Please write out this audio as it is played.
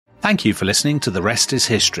Thank you for listening to The Rest is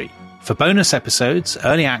History. For bonus episodes,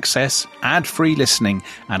 early access, ad-free listening,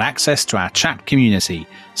 and access to our chat community,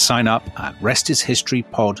 sign up at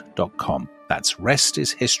restishistorypod.com. That's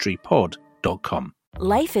restishistorypod.com.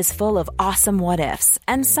 Life is full of awesome what-ifs,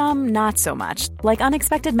 and some not so much, like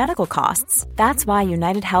unexpected medical costs. That's why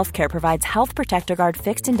United Healthcare provides Health Protector Guard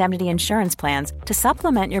fixed indemnity insurance plans to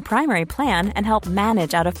supplement your primary plan and help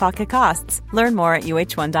manage out-of-pocket costs. Learn more at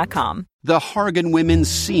uh1.com. The Hargan women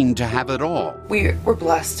seemed to have it all. We were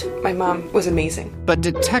blessed. My mom was amazing. But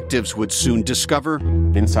detectives would soon discover...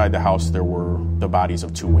 inside the house, there were the bodies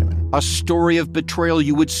of two women. A story of betrayal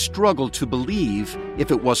you would struggle to believe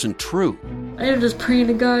if it wasn't true. I am just praying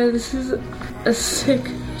to God, this is a sick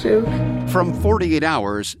joke. From 48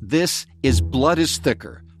 Hours, this is Blood is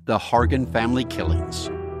Thicker, the Hargan Family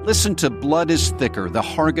Killings. Listen to Blood is Thicker, the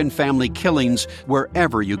Hargan Family Killings,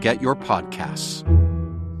 wherever you get your podcasts.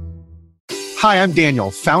 Hi, I'm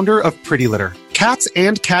Daniel, founder of Pretty Litter. Cats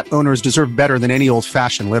and cat owners deserve better than any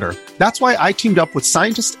old-fashioned litter. That's why I teamed up with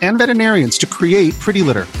scientists and veterinarians to create Pretty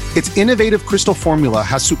Litter. Its innovative crystal formula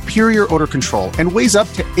has superior odor control and weighs up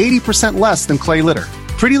to 80% less than clay litter.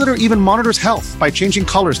 Pretty Litter even monitors health by changing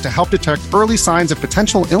colors to help detect early signs of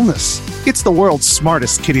potential illness. It's the world's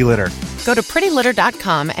smartest kitty litter. Go to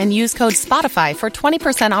prettylitter.com and use code SPOTIFY for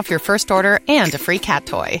 20% off your first order and a free cat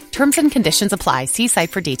toy. Terms and conditions apply. See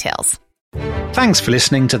site for details. Thanks for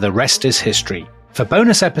listening to The Rest is History. For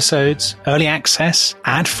bonus episodes, early access,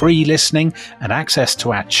 ad-free listening, and access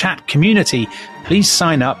to our chat community, please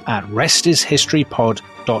sign up at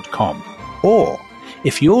restishistorypod.com. Or,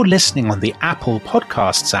 if you're listening on the Apple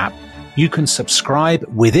Podcasts app, you can subscribe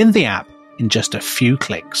within the app in just a few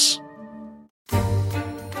clicks.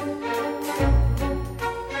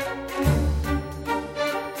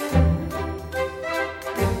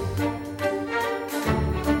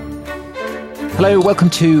 Hello, welcome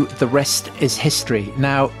to The Rest is History.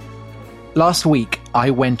 Now, last week I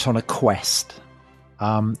went on a quest.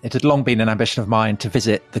 It had long been an ambition of mine to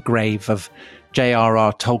visit the grave of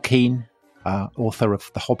J.R.R. Tolkien, author of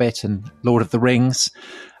The Hobbit and Lord of the Rings.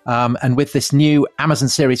 And with this new Amazon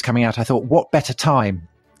series coming out, I thought, what better time?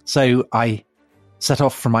 So I set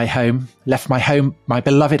off from my home, left my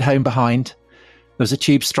beloved home behind. There was a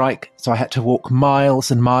tube strike, so I had to walk miles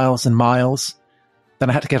and miles and miles. Then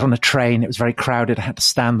I had to get on a train. It was very crowded. I had to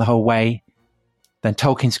stand the whole way. Then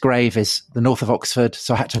Tolkien's grave is the north of Oxford,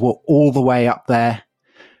 so I had to walk all the way up there.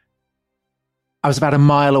 I was about a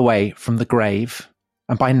mile away from the grave,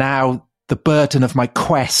 and by now the burden of my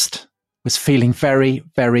quest was feeling very,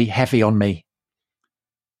 very heavy on me.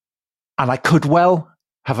 And I could well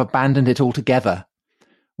have abandoned it altogether,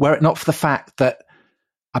 were it not for the fact that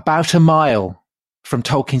about a mile from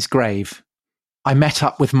Tolkien's grave, I met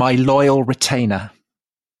up with my loyal retainer,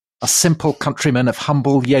 a simple countryman of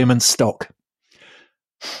humble yeoman stock,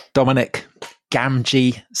 Dominic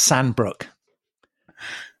Gamgee Sandbrook.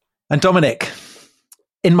 And Dominic,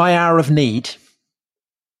 in my hour of need,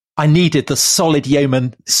 I needed the solid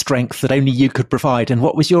yeoman strength that only you could provide. And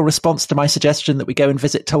what was your response to my suggestion that we go and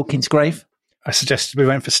visit Tolkien's grave? I suggested we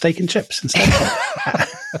went for steak and chips instead.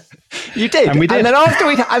 You did. And we did. And then after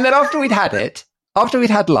we'd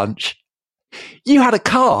had lunch, you had a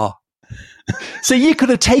car. So you could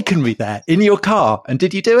have taken me there in your car. And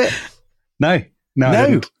did you do it? No.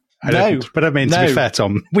 I didn't. But I mean, to be fair,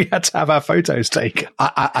 Tom, we had to have our photos taken.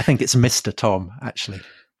 I think it's Mr. Tom, actually.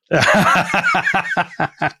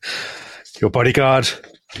 Your bodyguard?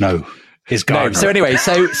 No. His guard. No. So anyway,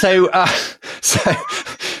 so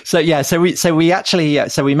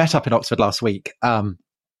we met up in Oxford last week.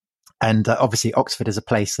 And obviously Oxford is a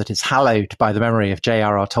place that is hallowed by the memory of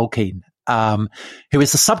J.R.R. Tolkien, who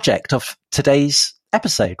is the subject of today's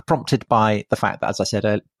episode, prompted by the fact that, as I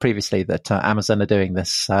said previously, that Amazon are doing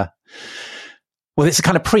this. Well, it's a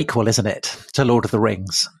kind of prequel, isn't it, to Lord of the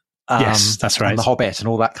Rings? Yes, that's right. And The Hobbit and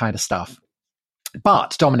all that kind of stuff.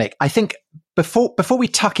 But Dominic, I think before we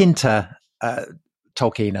tuck into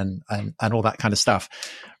Tolkien and all that kind of stuff,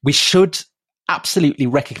 we should absolutely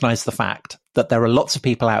recognize the fact that there are lots of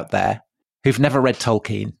people out there who've never read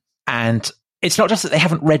Tolkien, and it's not just that they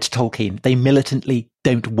haven't read Tolkien, they militantly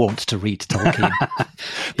don't want to read Tolkien.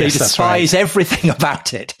 They despise everything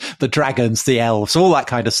about it. The dragons, the elves, all that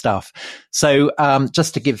kind of stuff. So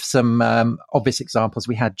just to give some obvious examples,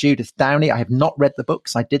 we had Judith Downey. I have not read the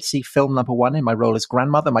books. I did see film number 1 in my role as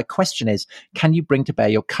grandmother. My question is, can you bring to bear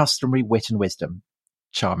your customary wit and wisdom?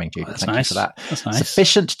 Charming, Judith. Thank you for that. That's nice.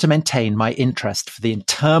 Sufficient to maintain my interest for the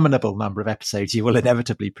interminable number of episodes you will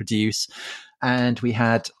inevitably produce. And we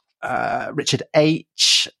had Richard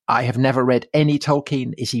H. I have never read any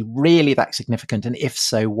Tolkien. Is he really that significant? And if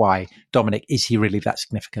so, why? Dominic, is he really that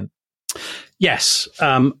significant? Yes.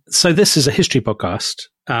 So this is a history podcast.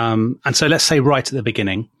 And so let's say right at the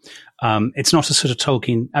beginning, it's not a sort of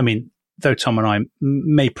Tolkien. I mean, though Tom and I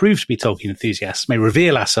may prove to be Tolkien enthusiasts, may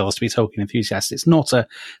reveal ourselves to be Tolkien enthusiasts, it's not a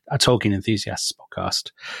Tolkien enthusiasts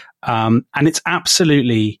podcast. And it's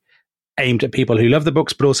absolutely aimed at people who love the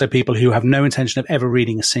books, but also people who have no intention of ever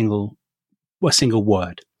reading a single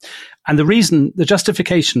word. And the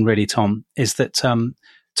justification really, Tom, is that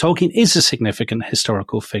Tolkien is a significant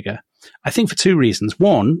historical figure. I think for two reasons.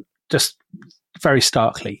 One, just very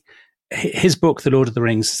starkly, his book, The Lord of the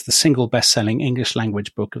Rings, is the single best-selling English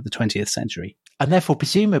language book of the 20th century. And therefore,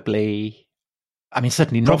 presumably, I mean,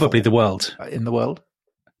 certainly probably the world. In the world?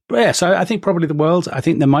 Yeah, so I think probably the world. I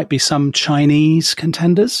think there might be some Chinese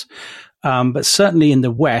contenders, but certainly in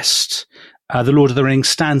the West, The Lord of the Rings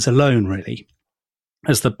stands alone, really,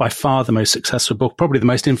 as by far the most successful book, probably the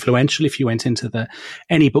most influential. If you went into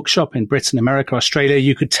any bookshop in Britain, America, Australia,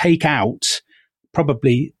 you could take out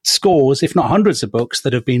probably scores, if not hundreds of books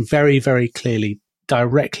that have been very, very clearly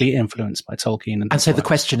directly influenced by Tolkien. And so the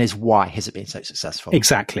question is, why has it been so successful?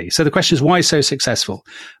 Exactly. So the question is, why so successful?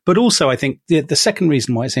 But also, I think the second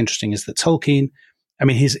reason why it's interesting is that Tolkien, I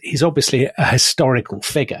mean, he's obviously a historical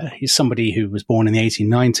figure. He's somebody who was born in the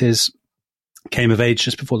 1890s, came of age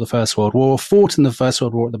just before the First World War, fought in the First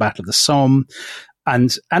World War at the Battle of the Somme,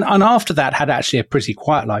 and after that had actually a pretty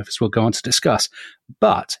quiet life, as we'll go on to discuss.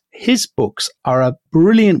 But his books are a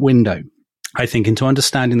brilliant window, I think, into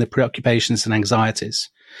understanding the preoccupations and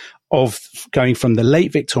anxieties of going from the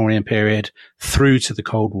late Victorian period through to the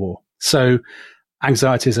Cold War. So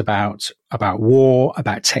anxieties about war,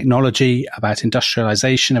 about technology, about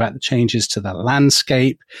industrialization, about the changes to the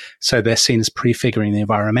landscape. So they're seen as prefiguring the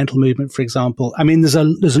environmental movement, for example. I mean, there's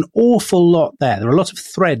an awful lot there. There are a lot of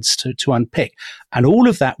threads to unpick. And all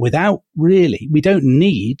of that we don't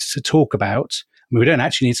need to talk about. I mean, we don't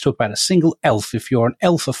actually need to talk about a single elf. If you're an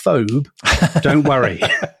elfophobe, don't worry.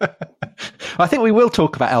 I think we will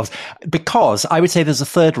talk about elves, because I would say there's a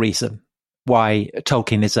third reason why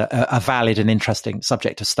Tolkien is a valid and interesting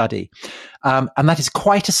subject to study. And that is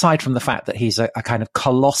quite aside from the fact that he's a kind of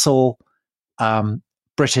colossal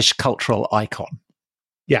British cultural icon.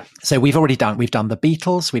 Yeah. So we've done the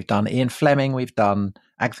Beatles, we've done Ian Fleming, we've done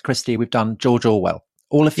Agatha Christie, we've done George Orwell.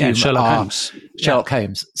 All of whom Holmes. Sherlock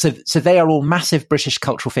Holmes. So they are all massive British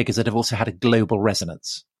cultural figures that have also had a global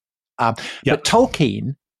resonance. But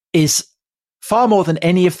Tolkien is far more than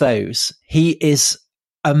any of those. He is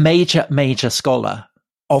a major scholar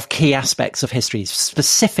of key aspects of history,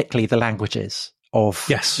 specifically the languages of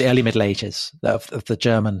the early Middle Ages, of the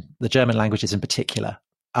German languages in particular,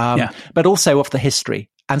 but also of the history.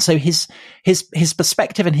 And so his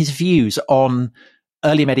perspective and his views on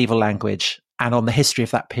early medieval language and on the history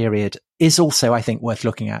of that period is also, I think, worth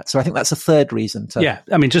looking at. So I think that's a third reason to. Yeah,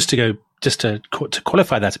 I mean, just to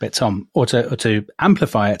qualify that a bit, Tom, or to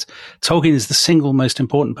amplify it, Tolkien is the single most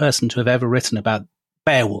important person to have ever written about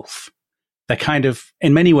Beowulf. They're kind of,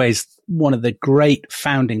 in many ways, one of the great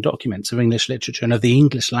founding documents of English literature and of the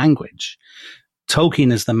English language.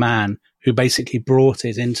 Tolkien is the man who basically brought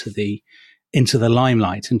it into the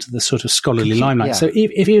limelight, into the sort of scholarly limelight. Yeah. So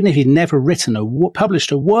even if he'd never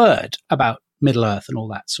published a word about Middle Earth and all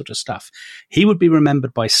that sort of stuff, he would be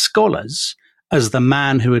remembered by scholars as the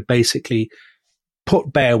man who had basically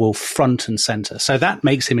put Beowulf front and center. So that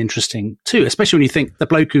makes him interesting too, especially when you think the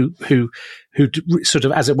bloke who sort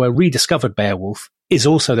of, as it were, rediscovered Beowulf is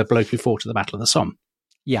also the bloke who fought at the Battle of the Somme.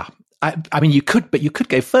 Yeah. I mean, you could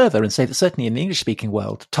go further and say that certainly in the English-speaking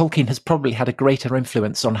world, Tolkien has probably had a greater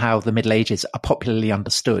influence on how the Middle Ages are popularly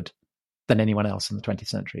understood than anyone else in the 20th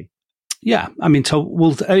century. Yeah, I mean,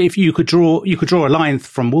 if you could draw a line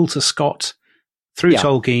from Walter Scott through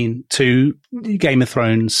Tolkien to Game of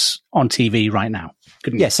Thrones on TV right now,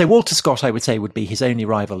 couldn't you? Yeah, so Walter Scott, I would say, would be his only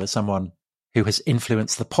rival as someone who has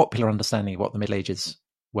influenced the popular understanding of what the Middle Ages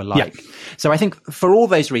were like. Yeah. So I think for all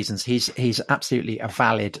those reasons, he's absolutely a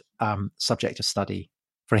valid subject of study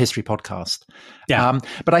for a history podcast. Yeah.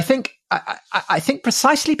 But I think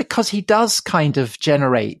precisely because he does kind of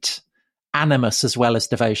generate animus as well as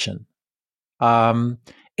devotion,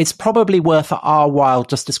 it's probably worth our while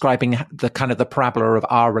just describing the kind of the parabola of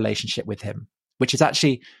our relationship with him, which is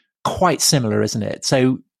actually quite similar, isn't it?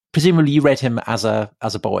 So presumably you read him as a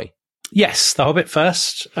boy. Yes, The Hobbit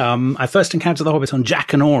first. I first encountered The Hobbit on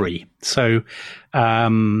Jack and Ori. So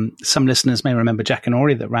some listeners may remember Jack and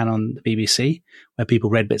Ori that ran on the BBC, where people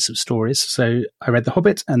read bits of stories. So I read The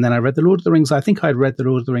Hobbit, and then I read The Lord of the Rings. I think I'd read The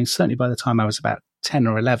Lord of the Rings certainly by the time I was about 10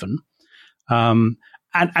 or 11.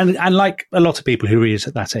 And like a lot of people who read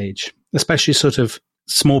at that age, especially sort of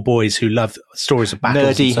small boys who love stories of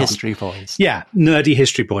battles. Nerdy history boys. Yeah, nerdy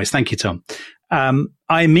history boys. Thank you, Tom.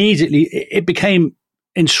 I immediately, it became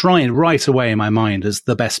enshrined right away in my mind as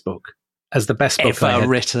the best book. As the best book ever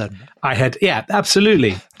written. I had, yeah,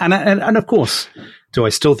 absolutely. And of course, do I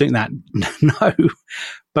still think that? No.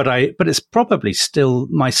 But it's probably still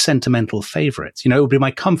my sentimental favorite. It would be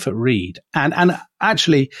my comfort read. And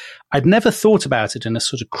actually, I'd never thought about it in a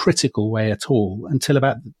sort of critical way at all until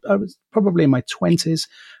I was probably in my 20s.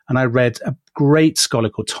 And I read a great scholar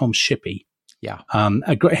called Tom Shippey. Yeah.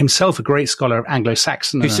 Himself a great scholar of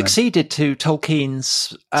Anglo-Saxon. Who succeeded to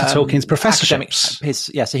Tolkien's professorships.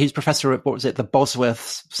 So he's professor at, what was it, the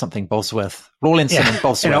Bosworth, Rawlinson and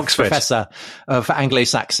Bosworth, in Oxford. Professor of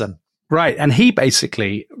Anglo-Saxon. Right. And he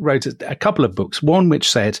basically wrote a couple of books, one which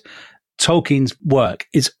said Tolkien's work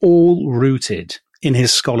is all rooted in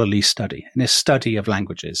his scholarly study, in his study of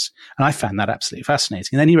languages. And I found that absolutely fascinating.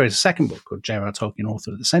 And then he wrote a second book called J.R.R. Tolkien,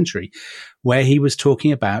 Author of the Century, where he was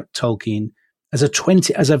talking about Tolkien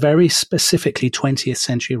as a very specifically 20th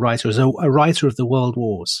century writer, as a writer of the world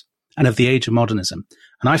wars and of the age of modernism.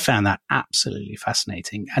 And I found that absolutely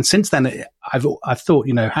fascinating. And since then, I've thought,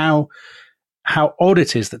 how odd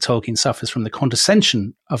it is that Tolkien suffers from the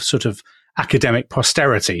condescension of sort of academic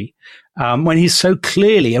posterity, when he's so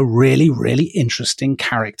clearly a really, really interesting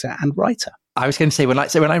character and writer. I was going to say, when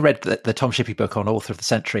I read the Tom Shippey book on Author of the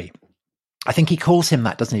Century, I think he calls him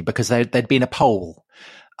that, doesn't he? Because there'd been a poll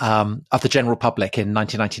of the general public in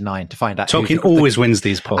 1999 to find out. Tolkien always wins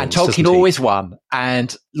these polls. And Tolkien always won.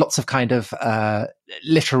 And lots of kind of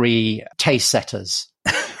literary taste setters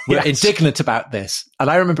were indignant about this. And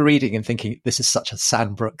I remember reading and thinking, this is such a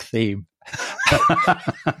Sandbrook theme.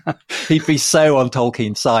 He'd be so on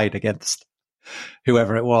Tolkien's side against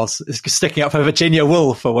whoever it was, sticking up for Virginia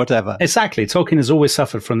Woolf or whatever. Exactly. Tolkien has always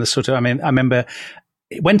suffered from this sort of, I remember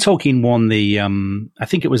when Tolkien won the, I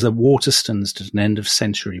think it was the Waterstones did an end of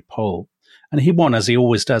century poll, and he won, as he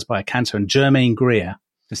always does, by a canter. And Germaine Greer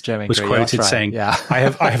was quoted saying, I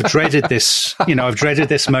have dreaded this, I've dreaded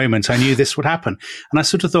this moment. I knew this would happen. And I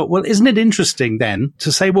sort of thought, well, isn't it interesting then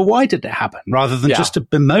to say, well, why did it happen rather than just to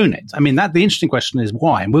bemoan it? I mean, the interesting question is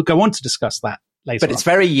why, and we'll go on to discuss that later. But it's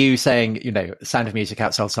very you saying, Sound of Music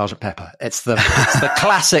outside Sgt. Pepper. It's the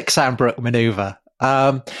classic Sandbrook maneuver.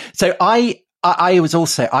 So I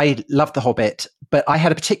loved The Hobbit, but I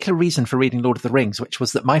had a particular reason for reading Lord of the Rings, which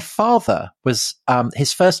was that my father was,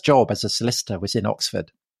 his first job as a solicitor was in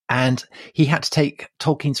Oxford, and he had to take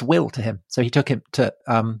Tolkien's will to him. So he took him to,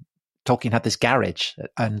 Tolkien had this garage,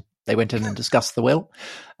 and they went in and discussed the will.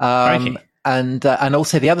 And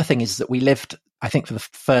also the other thing is that we lived, I think for the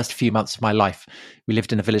first few months of my life, we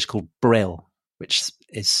lived in a village called Brill, which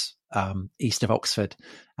is, east of Oxford,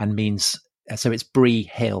 and means, so it's Bree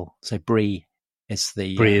Hill. So Bree is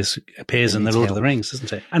the... Bree appears in the Lord of the Rings,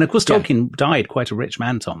 doesn't it? And of course, Tolkien died quite a rich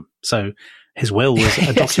man, Tom. So his will was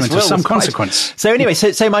a document of some consequence. So anyway,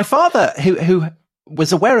 so my father, who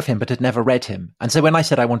was aware of him but had never read him, and so when I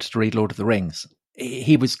said I wanted to read Lord of the Rings,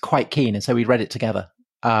 he was quite keen, and so we read it together.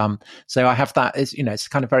 So I have that, it's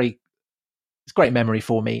kind of it's a great memory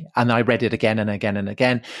for me. And I read it again and again and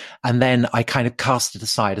again. And then I kind of cast it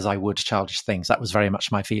aside as I would childish things. That was very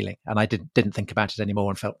much my feeling. And I didn't think about it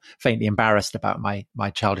anymore and felt faintly embarrassed about my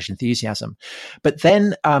childish enthusiasm. But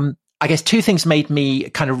then, I guess two things made me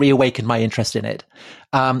kind of reawaken my interest in it.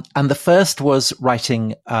 And the first was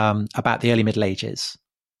writing, about the early Middle Ages.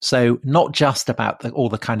 So not just about all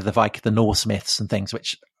the kind of the Norse myths and things,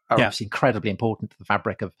 which are obviously incredibly important to the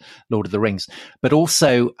fabric of Lord of the Rings, but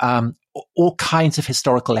also all kinds of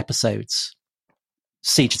historical episodes,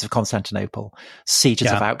 sieges of Constantinople,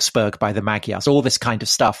 sieges of Augsburg by the Magyars, all this kind of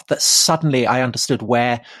stuff that suddenly I understood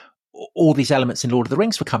where all these elements in Lord of the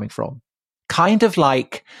Rings were coming from. Kind of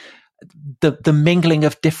like the mingling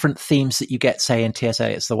of different themes that you get, say, in T.S.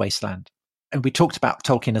 Eliot's The Wasteland. And we talked about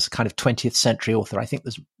Tolkien as a kind of 20th century author. I think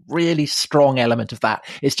there's a really strong element of that.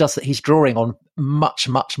 It's just that he's drawing on much,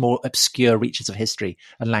 much more obscure reaches of history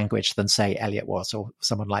and language than, say, Eliot was, or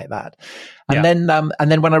someone like that. And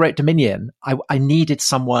then when I wrote Dominion, I needed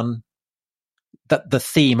someone that the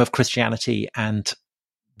theme of Christianity and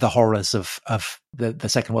the horrors of the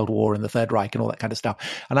Second World War and the Third Reich and all that kind of stuff.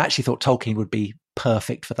 And I actually thought Tolkien would be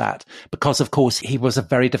perfect for that because, of course, he was a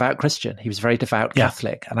very devout Christian. He was a very devout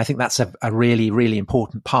Catholic. And I think that's a really, really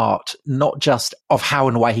important part, not just of how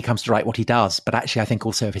and why he comes to write what he does, but actually I think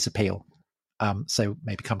also of his appeal. So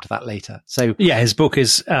maybe come to that later. So yeah, his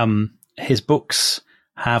books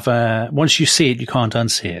have once you see it, you can't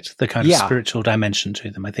unsee it. The kind of spiritual dimension to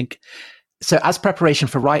them. I think So as preparation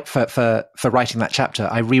for writing that chapter,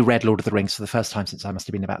 I reread Lord of the Rings for the first time since I must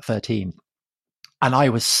have been about 13. And I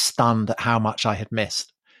was stunned at how much I had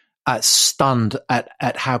missed. Stunned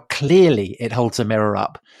at how clearly it holds a mirror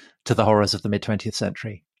up to the horrors of the mid-20th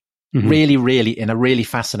century. Mm-hmm. Really, really, in a really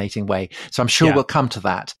fascinating way. So I'm sure we'll come to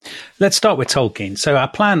that. Let's start with Tolkien. So our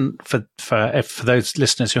plan for those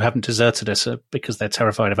listeners who haven't deserted us because they're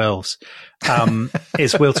terrified of elves,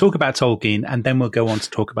 is we'll talk about Tolkien and then we'll go on to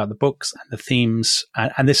talk about the books and the themes.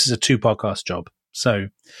 And this is a 2-podcast job. So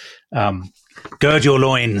gird your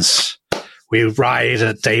loins. We ride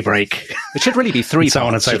at daybreak. It should really be 3 so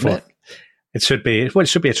on and so forth. It should be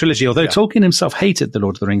a trilogy, although Tolkien himself hated The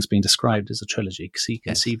Lord of the Rings being described as a trilogy because he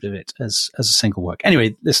conceived of it as a single work.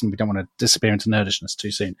 Anyway, listen, we don't want to disappear into nerdishness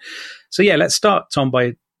too soon. So let's start, Tom,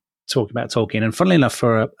 by talking about Tolkien. And funnily enough,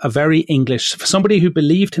 for for somebody who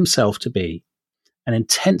believed himself to be an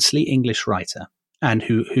intensely English writer and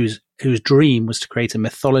whose dream was to create a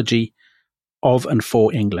mythology of and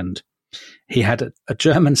for England. He had a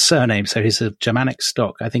German surname, so he's a Germanic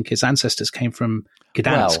stock. I think his ancestors came from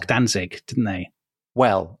Gdansk, Danzig, didn't they?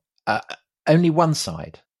 Well, only one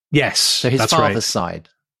side. Yes, so his father's side.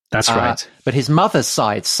 That's right. But his mother's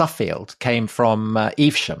side, Suffield, came from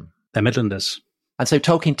Evesham. They're Midlanders. And so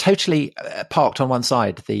Tolkien totally parked on one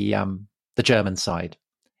side, the German side.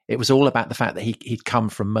 It was all about the fact that he'd come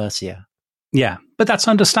from Mercia. Yeah, but that's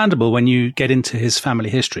understandable when you get into his family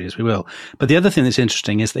history, as we will. But the other thing that's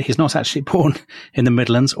interesting is that he's not actually born in the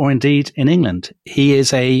Midlands or indeed in England. He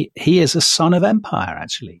is a son of empire,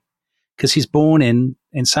 actually, because he's born in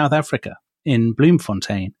South Africa, in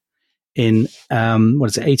Bloemfontein, in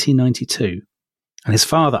 1892. And his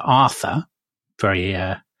father, Arthur,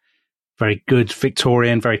 very good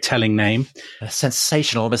Victorian, very telling name. A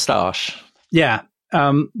sensational moustache. Yeah.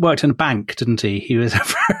 Worked in a bank, didn't he? He was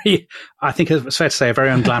I think it's fair to say, a very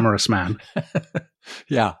unglamorous man.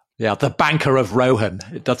 Yeah. The banker of Rohan.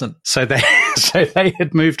 It doesn't. So they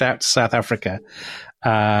had moved out to South Africa.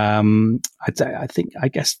 I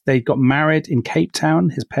guess they got married in Cape Town,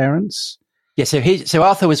 his parents. Yeah. So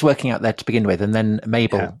Arthur was working out there to begin with, and then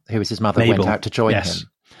Mabel, who was his mother, went out to join him.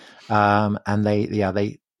 And they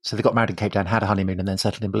got married in Cape Town, had a honeymoon, and then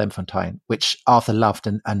settled in Bloemfontein, which Arthur loved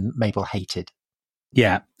and Mabel hated.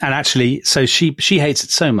 Yeah. And actually, so she hates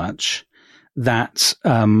it so much that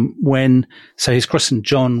he's christened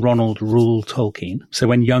John Ronald Rule Tolkien. So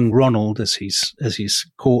when young Ronald, as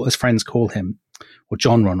friends call him, or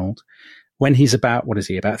John Ronald, when he's about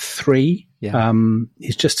 3? Yeah.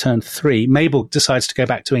 He's just turned 3. Mabel decides to go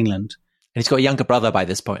back to England. And he's got a younger brother by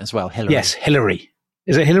this point as well, Hilary. Yes, Hilary.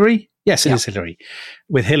 Is it Hilary? Yes, it is Hilary.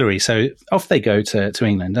 With Hilary. So off they go to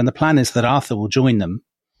England. And the plan is that Arthur will join them.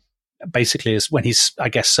 Basically, is when he's, I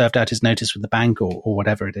guess, served out his notice with the bank or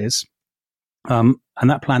whatever it is. And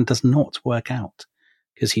that plan does not work out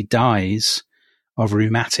because he dies of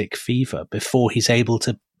rheumatic fever before he's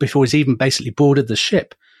even basically boarded the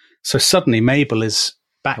ship. So suddenly Mabel is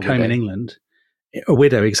back home in England, a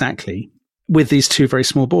widow, exactly, with these 2 very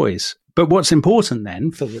small boys. But what's important then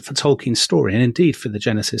for Tolkien's story, and indeed for the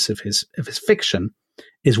genesis of his fiction,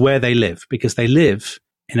 is where they live, because they live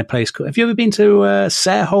in a place called... Have you ever been to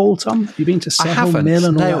Sarehole, Tom? Have you been to Sarehole Mill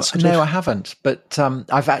and all that sort of... No, I haven't. But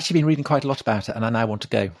I've actually been reading quite a lot about it, and I now want to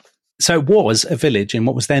go. So it was a village in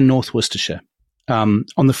what was then North Worcestershire, on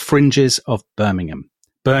the fringes of Birmingham.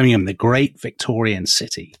 Birmingham, the great Victorian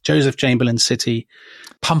city, Joseph Chamberlain's city.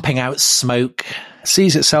 Pumping out smoke.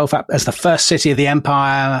 Sees itself up as the first city of the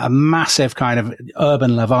empire, a massive kind of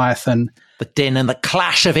urban leviathan. The din and the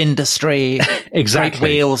clash of industry. Exactly. Great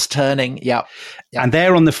wheels turning. Yeah. And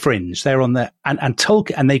they're on the fringe. They're on the, and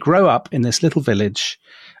Tolkien, and they grow up in this little village.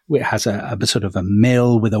 It has a sort of a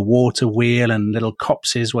mill with a water wheel and little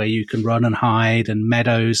copses where you can run and hide, and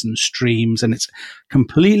meadows and streams. And it's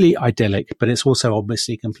completely idyllic, but it's also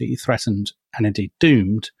obviously completely threatened and indeed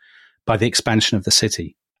doomed by the expansion of the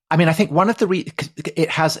city. I mean, I think one of the it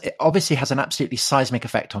obviously has an absolutely seismic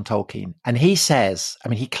effect on Tolkien. And he says,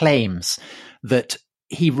 he claims that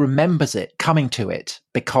he remembers it, coming to it,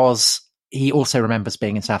 because he also remembers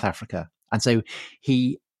being in South Africa. And so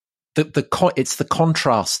it's the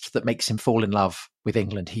contrast that makes him fall in love with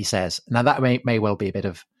England, he says. Now that may well be a bit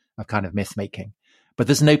of kind of myth making, but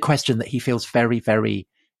there's no question that he feels very, very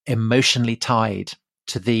emotionally tied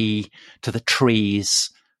to the trees,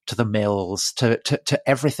 to the mills, to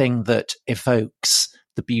everything that evokes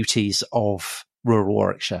the beauties of rural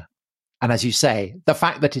Warwickshire. And as you say, the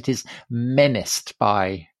fact that it is menaced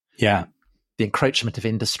by the encroachment of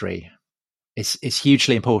industry is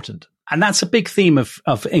hugely important. And that's a big theme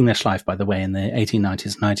of English life, by the way, in the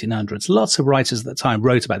 1890s, 1900s. Lots of writers at the time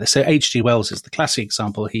wrote about this. So H.G. Wells is the classic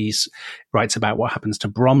example. He writes about what happens to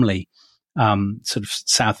Bromley, sort of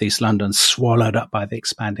southeast London, swallowed up by the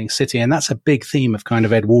expanding city. And that's a big theme of kind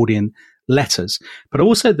of Edwardian letters. But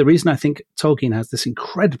also the reason I think Tolkien has this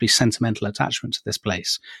incredibly sentimental attachment to this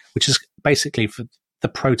place, which is basically for the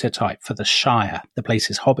prototype for the Shire, the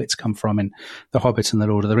places hobbits come from in The Hobbit and The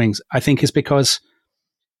Lord of the Rings, I think is because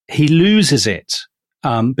he loses it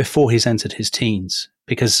before he's entered his teens,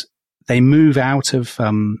 because they move out of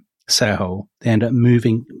Sarehole. They end up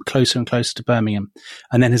moving closer and closer to Birmingham,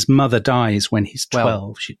 and then his mother dies when he's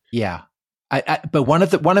 12. But one of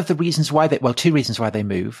the reasons why two reasons why they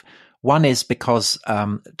move. One is because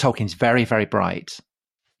Tolkien's very, very bright,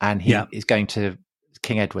 and he is going to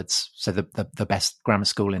King Edward's, so the best grammar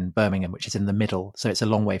school in Birmingham, which is in the middle. So it's a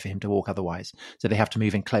long way for him to walk otherwise. So they have to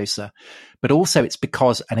move in closer. But also it's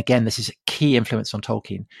because, and again, this is a key influence on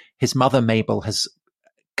Tolkien, his mother, Mabel, has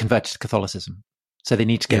converted to Catholicism. So they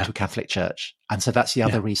need to go to a Catholic church. And so that's the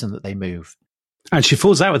other reason that they move. And she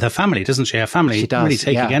falls out with her family, doesn't she? Her family really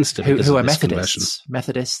take against her. Who are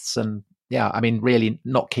Methodists and really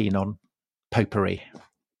not keen on popery.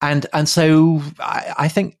 And so I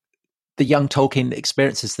think the young Tolkien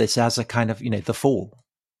experiences this as a kind of, the fall.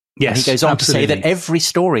 Yes, and he goes on absolutely. to say that every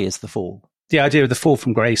story is the fall. The idea of the fall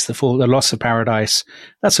from grace, the loss of paradise,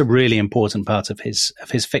 that's a really important part of his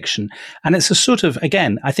fiction. And it's a sort of,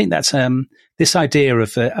 again, I think that's this idea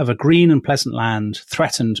of a green and pleasant land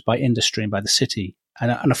threatened by industry and by the city,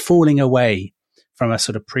 and a falling away from a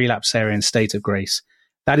sort of prelapsarian state of grace.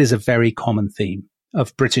 That is a very common theme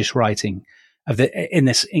of British writing. In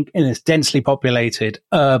this densely populated,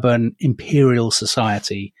 urban, imperial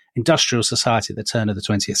society, industrial society at the turn of the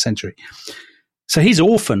 20th century. So he's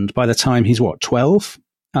orphaned by the time he's 12?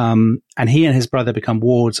 And he and his brother become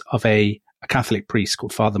wards of a Catholic priest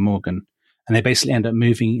called Father Morgan. And they basically end up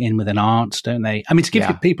moving in with an aunt, don't they? I mean, to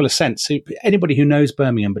give people a sense, anybody who knows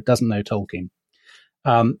Birmingham but doesn't know Tolkien,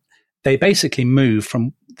 they basically move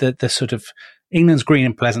from the sort of England's green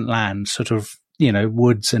and pleasant land, sort of,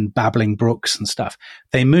 woods and babbling brooks and stuff.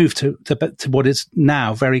 They move to what is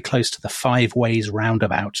now very close to the Five Ways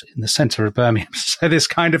roundabout in the center of Birmingham. So this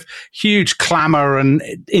kind of huge clamor and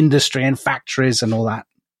industry and factories and all that.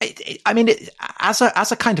 As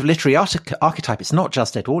a kind of literary archetype, it's not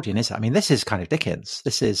just Edwardian, is it? I mean, this is kind of Dickens.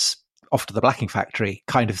 This is Off to the Blacking Factory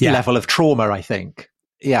kind of level of trauma, I think.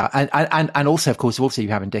 Yeah. And also, of course, you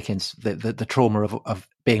have in Dickens the trauma of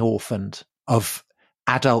being orphaned, of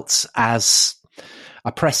adults as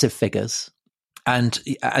oppressive figures. And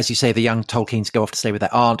as you say, the young Tolkiens go off to stay with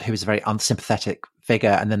their aunt, who is a very unsympathetic figure,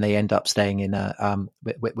 and then they end up staying in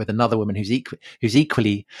with another woman who's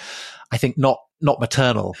equally, I think, not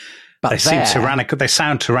maternal. But they seem tyrannical. They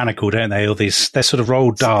sound tyrannical, don't they? All these, they're sort of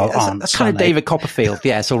Roald Dahl aunts. That's kind of David Copperfield,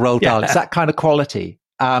 yes, or Roald Dahl. It's that kind of quality.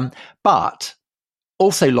 But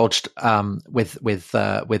also lodged with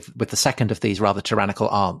the second of these rather tyrannical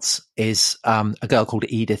aunts is a girl called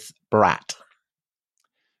Edith Bratt,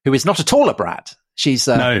 who is not at all a brat. She's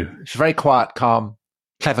a very quiet, calm,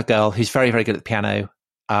 clever girl who's very, very good at the piano,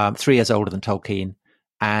 3 years older than Tolkien,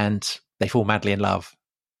 and they fall madly in love.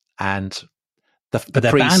 And the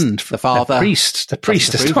priest, the father, the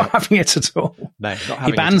priest is not having it at all. No, not having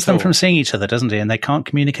he bans them from seeing each other, doesn't he? And they can't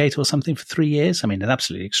communicate or something for 3 years. I mean, an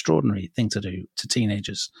absolutely extraordinary thing to do to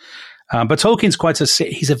teenagers. But Tolkien's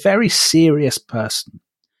he's a very serious person.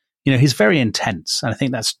 He's very intense, and I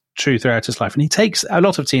think that's true throughout his life. And he takes a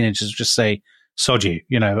lot of teenagers just say, "Sod you,"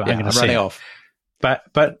 I'm going to running off.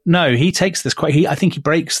 But no, he takes this I think he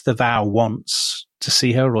breaks the vow once to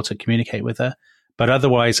see her or to communicate with her, but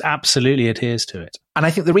otherwise absolutely adheres to it. And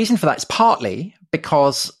I think the reason for that is partly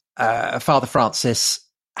because Father Francis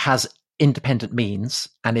has independent means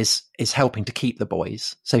and is helping to keep the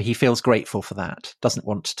boys, so he feels grateful for that. Doesn't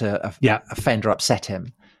want to offend or upset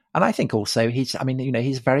him. And I think also he's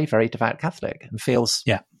very, very devout Catholic and feels,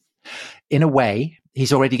 in a way,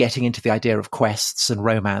 he's already getting into the idea of quests and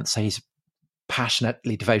romance. So he's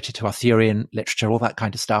passionately devoted to Arthurian literature, all that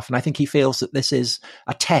kind of stuff. And I think he feels that this is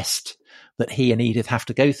a test that he and Edith have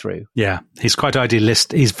to go through. Yeah, he's quite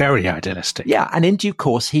idealistic. He's very idealistic. Yeah, and in due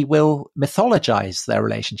course, he will mythologize their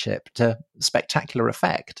relationship to spectacular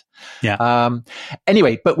effect. Yeah.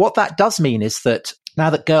 Anyway, but what that does mean is that now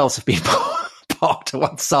that girls have been parked to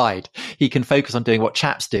one side, he can focus on doing what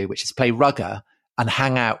chaps do, which is play rugger and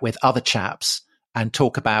hang out with other chaps and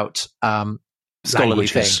talk about scholarly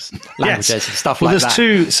things, languages and stuff like that. There's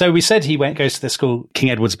two. So we said he goes to the school, King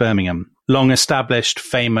Edward's, Birmingham, long established,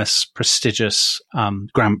 famous, prestigious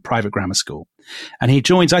private grammar school. And he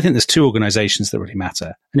joins, I think there's two organizations that really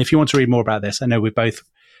matter. And if you want to read more about this, I know we both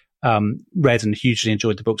read and hugely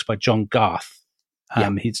enjoyed the books by John Garth.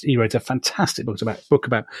 He wrote a fantastic book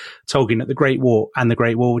about Tolkien at the Great War, and the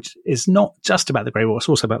Great War, which is not just about the Great War, it's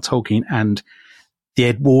also about Tolkien and the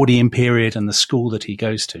Edwardian period and the school that he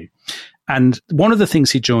goes to. And one of the things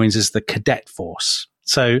he joins is the cadet force.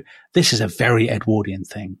 So this is a very Edwardian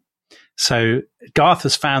thing. So Garth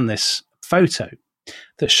has found this photo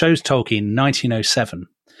that shows Tolkien in 1907,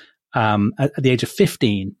 at the age of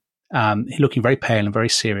 15, looking very pale and very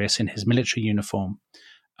serious in his military uniform,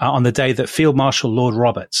 on the day that Field Marshal Lord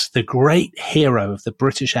Roberts, the great hero of the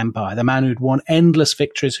British Empire, the man who'd won endless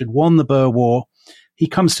victories, who'd won the Boer War, he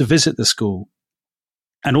comes to visit the school.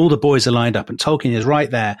 And all the boys are lined up, and Tolkien is right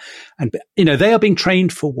there. And, they are being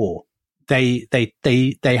trained for war. They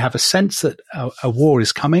have a sense that a war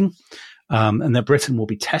is coming, and that Britain will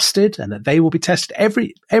be tested, and that they will be tested.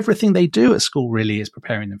 Everything they do at school really is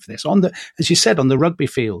preparing them for this. As you said, on the rugby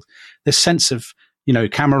field, this sense of,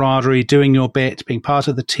 camaraderie, doing your bit, being part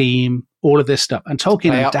of the team, all of this stuff. And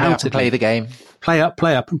Tolkien undoubtedly play the game. Play up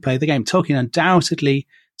and play the game. Tolkien undoubtedly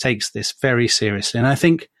takes this very seriously. And I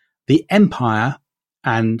think the empire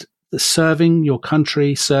and the serving your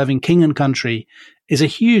country, serving king and country, is a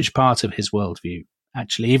huge part of his worldview,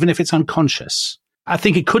 actually, even if it's unconscious. I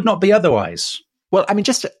think it could not be otherwise. Well, I mean,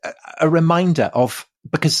 just a reminder of,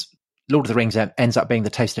 because Lord of the Rings ends up being the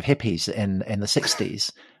toast of hippies in the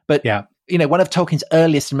 60s. But, one of Tolkien's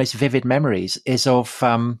earliest and most vivid memories is of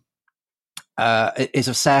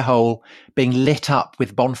Sarehole being lit up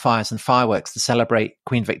with bonfires and fireworks to celebrate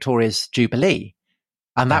Queen Victoria's Jubilee.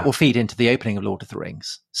 And that will feed into the opening of Lord of the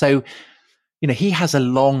Rings. So, he has a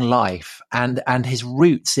long life, and his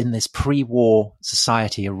roots in this pre-war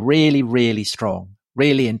society are really, really strong,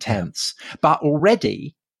 really intense. But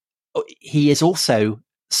already he is also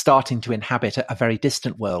starting to inhabit a very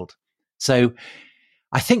distant world. So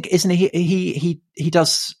I think, isn't he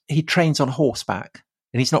trains on horseback,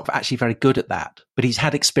 and he's not actually very good at that, but he's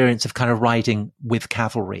had experience of kind of riding with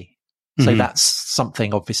cavalry. So that's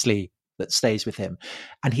something obviously that stays with him.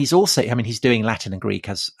 And he's also, he's doing Latin and Greek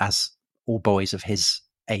as all boys of his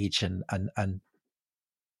age and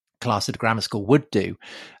class at a grammar school would do.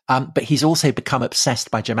 But he's also become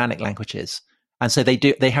obsessed by Germanic languages. And so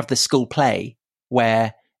they have this school play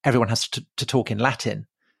where everyone has to talk in Latin,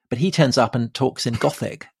 but he turns up and talks in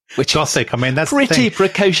Gothic. Which Gothic, that's pretty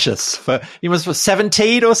precocious he was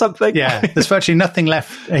 17 or something. Yeah, there's virtually nothing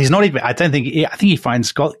left. He's not even, I think he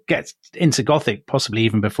gets into Gothic possibly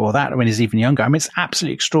even before that, when he's even younger. It's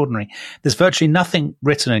absolutely extraordinary. There's virtually nothing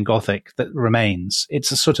written in Gothic that remains.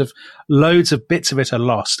 It's a sort of, loads of bits of it are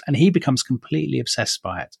lost, and he becomes completely obsessed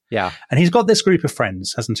by it. Yeah. And he's got this group of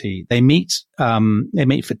friends, hasn't he? They meet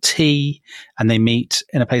for tea, and they meet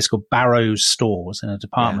in a place called Barrow's Stores, in a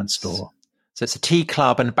department store. So it's a tea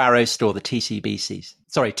club and Barrow store, the TCBSs.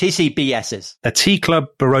 A Tea Club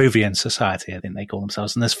Barrovian Society, I think they call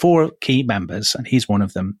themselves. And there's 4 key members, and he's one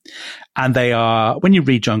of them. And they are, when you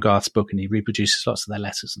read John Garth's book and he reproduces lots of their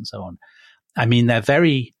letters and so on, they're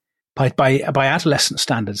very, by adolescent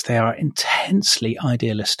standards, they are intensely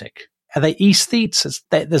idealistic. Are they aesthetes?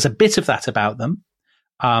 There's a bit of that about them,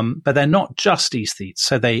 but they're not just aesthetes.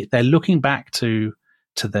 So they're looking back to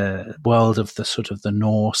the world of the sort of the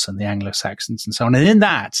Norse and the Anglo-Saxons and so on. And in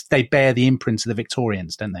that, they bear the imprint of the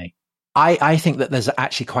Victorians, don't they? I think that there's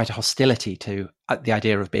actually quite a hostility to the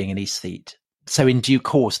idea of being an aesthete. So in due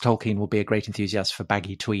course, Tolkien will be a great enthusiast for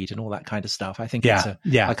baggy tweed and all that kind of stuff. I think it's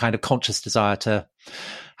a kind of conscious desire to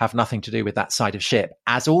have nothing to do with that side of ship.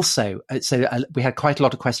 As also, we had quite a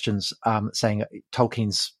lot of questions saying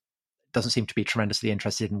Tolkien's doesn't seem to be tremendously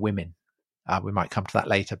interested in women. We might come to that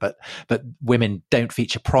later, but women don't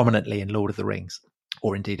feature prominently in Lord of the Rings,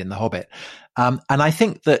 or indeed in The Hobbit. And I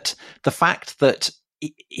think that the fact that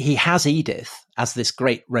he has Edith as this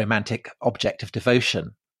great romantic object of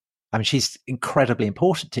devotion, she's incredibly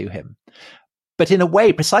important to him. But in a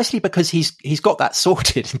way, precisely because he's got that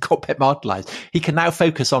sorted and compartmentalized, he can now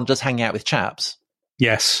focus on just hanging out with chaps.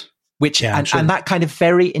 Yes. And that kind of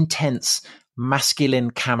very intense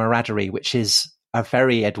masculine camaraderie, which is a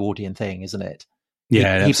very Edwardian thing, isn't it?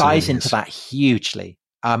 Yeah, he buys into that hugely.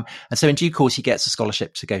 And so in due course, he gets a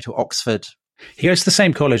scholarship to go to Oxford. He goes to the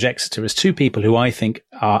same college, Exeter, as 2 people who I think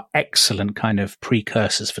are excellent kind of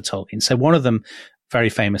precursors for Tolkien. So one of them, very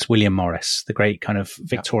famous William Morris, the great kind of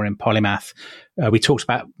Victorian polymath. We talked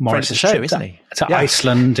about Morris's show, trip isn't he? to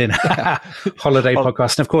Iceland in holiday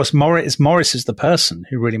podcast. And of course, Morris is the person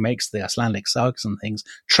who really makes the Icelandic sagas and things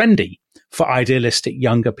trendy for idealistic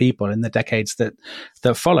younger people in the decades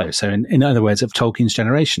that follow. So in other words, of Tolkien's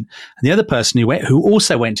generation. And the other person who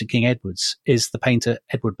also went to King Edward's is the painter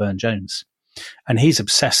Edward Burne-Jones. And he's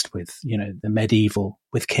obsessed with, the medieval,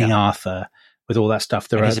 with King Arthur, with all that stuff.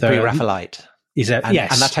 He's a pre-Raphaelite. Yes.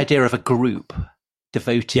 And that idea of a group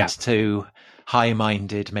devoted to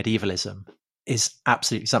high-minded medievalism is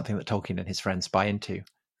absolutely something that Tolkien and his friends buy into.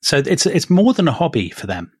 So it's more than a hobby for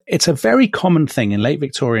them. It's a very common thing in late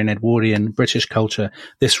Victorian, Edwardian, British culture,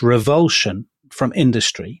 this revulsion from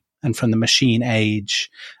industry and from the machine age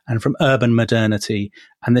and from urban modernity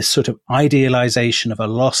and this sort of idealization of a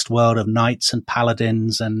lost world of knights and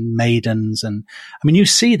paladins and maidens. And I mean, you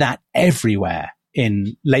see that everywhere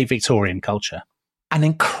in late Victorian culture. An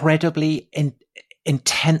incredibly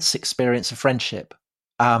intense experience of friendship.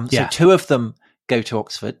 So two of them go to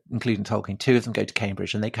Oxford, including Tolkien. Two of them go to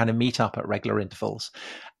Cambridge, and they kind of meet up at regular intervals.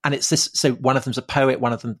 And it's this. So one of them's a poet.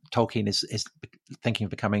 One of them, Tolkien, is thinking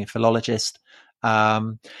of becoming a philologist.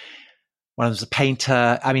 One of them's a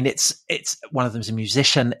painter. I mean, it's one of them's a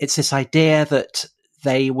musician. It's this idea that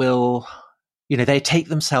they will, they take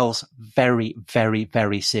themselves very, very,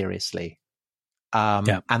 very seriously.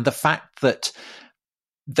 And the fact that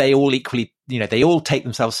they all equally, they all take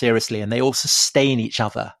themselves seriously and they all sustain each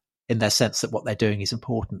other in their sense that what they're doing is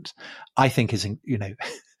important, I think is,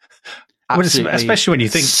 especially when you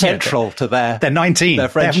think central to they're 19, they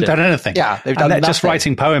haven't done anything. Yeah, they've done they're nothing. Just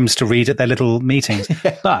writing poems to read at their little meetings.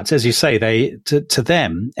 But as you say, to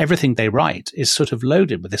them, everything they write is sort of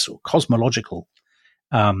loaded with this sort of cosmological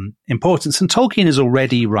importance. And Tolkien is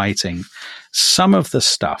already writing some of the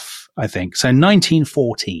stuff, I think. So in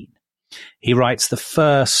 1914, he writes the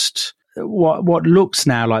first, what looks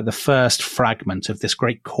now like the first fragment of this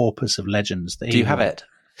great corpus of legends. Do you have it?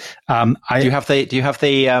 Do you have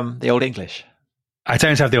the Old English? I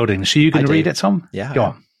don't have the Old English. Are you going to read it, Tom? Yeah. Go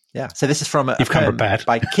on. Yeah. So this is from a You've come poem prepared.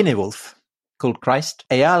 by Cynewulf called Christ.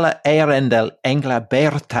 Eala Earendel Engla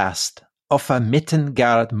Bertast offa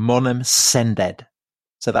Mittengard Monem Sended.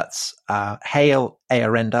 So that's Hail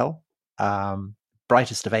Earendel,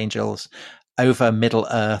 brightest of angels, over Middle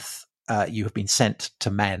Earth. You have been sent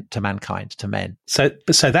to mankind. So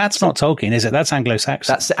that's not Tolkien, is it? That's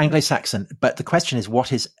Anglo-Saxon. That's Anglo-Saxon. But the question is,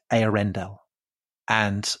 what is Earendel?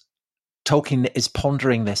 And Tolkien is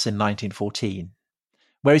pondering this in 1914.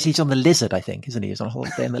 Whereas he's on the Lizard, I think, isn't he? He's on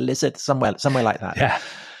holiday in the Lizard, somewhere like that. Yeah.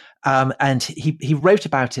 And he wrote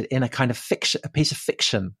about it in a kind of fiction, a piece of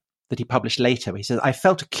fiction that he published later. He says, I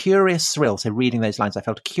felt a curious thrill. So reading those lines, I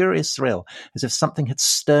felt a curious thrill as if something had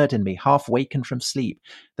stirred in me, half wakened from sleep.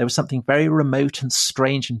 There was something very remote and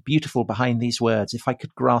strange and beautiful behind these words, if I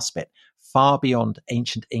could grasp it, far beyond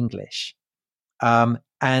ancient English. And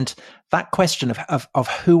that question of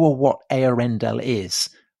who or what Earendel is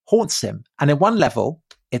haunts him. And in one level,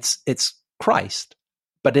 it's Christ.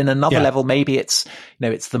 But in another level, maybe it's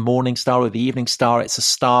the morning star or the evening star. It's a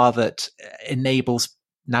star that enables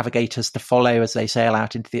navigators to follow as they sail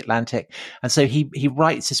out into the Atlantic. And so he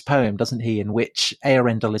writes his poem, doesn't he, in which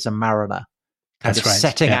Earendel is a mariner,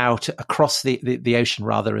 setting out across the ocean,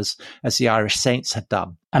 rather, as the Irish saints had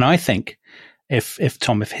done. And I think if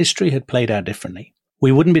history had played out differently,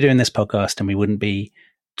 we wouldn't be doing this podcast and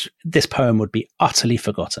this poem would be utterly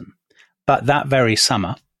forgotten. But that very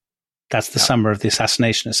summer, that's the summer of the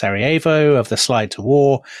assassination of Sarajevo, of the slide to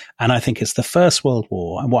war. And I think it's the First World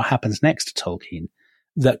War and what happens next to Tolkien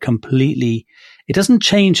that completely, it doesn't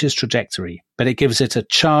change his trajectory, but it gives it a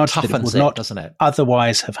charge that it would not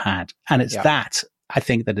otherwise have had. And it's that, I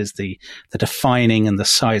think, that is the defining and the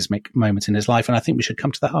seismic moment in his life. And I think we should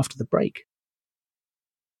come to that after the break.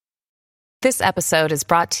 This episode is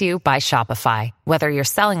brought to you by Shopify. Whether you're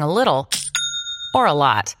selling a little or a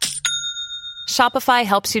lot, Shopify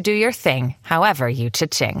helps you do your thing, however you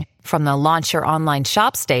cha-ching. From the launch your online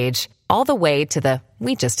shop stage, all the way to the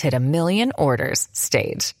we just hit 1 million orders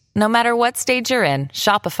stage. No matter what stage you're in,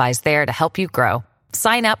 Shopify's there to help you grow.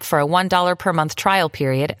 Sign up for a $1 per month trial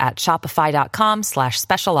period at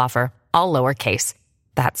shopify.com/special offer, all lowercase.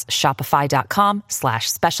 That's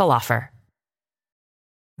shopify.com/special offer.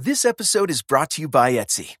 This episode is brought to you by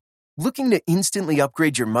Etsy. Looking to instantly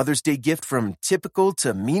upgrade your Mother's Day gift from typical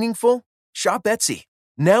to meaningful? Shop Etsy.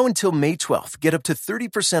 Now until May 12th, get up to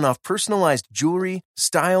 30% off personalized jewelry,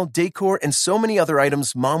 style, decor, and so many other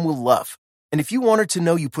items Mom will love. And if you want her to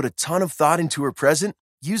know you put a ton of thought into her present,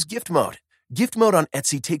 use gift mode. Gift Mode on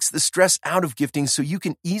Etsy takes the stress out of gifting so you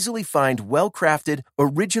can easily find well-crafted,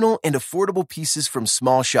 original, and affordable pieces from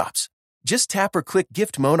small shops. Just tap or click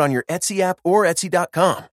Gift Mode on your Etsy app or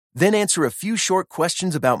Etsy.com. Then answer a few short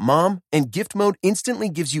questions about mom, and Gift Mode instantly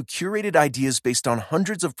gives you curated ideas based on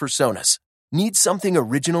hundreds of personas. Need something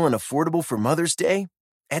original and affordable for Mother's Day?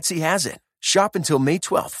 Etsy has it. Shop until May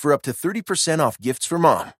 12th for up to 30% off gifts for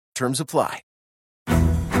mom. Terms apply.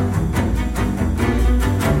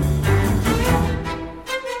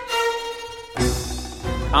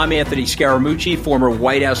 I'm Anthony Scaramucci, former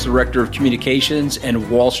White House Director of Communications and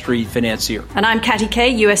Wall Street financier. And I'm Katty Kay,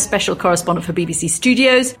 US Special Correspondent for BBC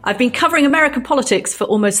Studios. I've been covering American politics for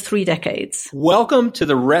almost 3 decades. Welcome to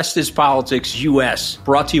The Rest is Politics US,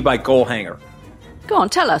 brought to you by Goalhanger. Go on,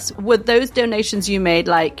 tell us, were those donations you made,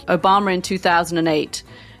 like Obama in 2008,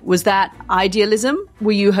 was that idealism?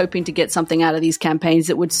 Were you hoping to get something out of these campaigns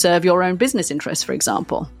that would serve your own business interests, for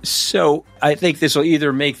example? So I think this will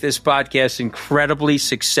either make this podcast incredibly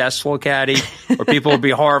successful, Katty, or people will be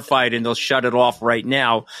horrified and they'll shut it off right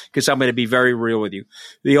now because I'm going to be very real with you.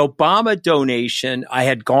 The Obama donation, I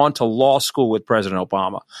had gone to law school with President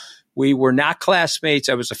Obama. We were not classmates.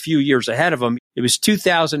 I was a few years ahead of him. It was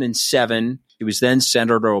 2007. He was then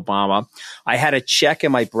Senator Obama. I had a check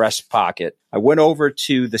in my breast pocket. I went over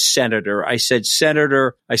to the senator. I said,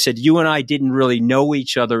 Senator, you and I didn't really know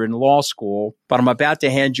each other in law school, but I'm about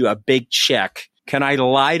to hand you a big check. Can I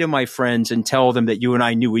lie to my friends and tell them that you and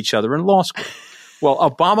I knew each other in law school? Well,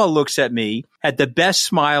 Obama looks at me, had the best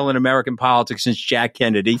smile in American politics since Jack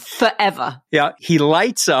Kennedy. Forever. Yeah. He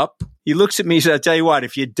lights up. He looks at me and says, I'll tell you what,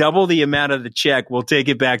 if you double the amount of the check, we'll take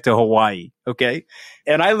it back to Hawaii. Okay.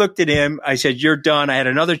 And I looked at him. I said, you're done. I had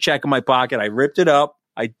another check in my pocket. I ripped it up.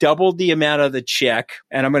 I doubled the amount of the check.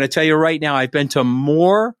 And I'm going to tell you right now, I've been to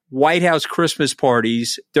more White House Christmas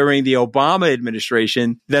parties during the Obama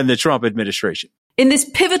administration than the Trump administration. In this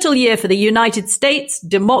pivotal year for the United States,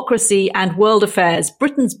 democracy, and world affairs,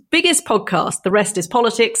 Britain's biggest podcast, The Rest is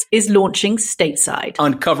Politics, is launching stateside.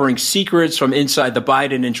 Uncovering secrets from inside the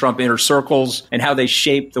Biden and Trump inner circles and how they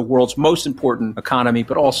shape the world's most important economy,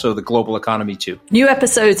 but also the global economy too. New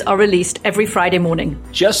episodes are released every Friday morning.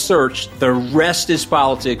 Just search The Rest is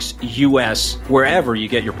Politics US wherever you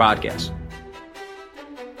get your podcasts.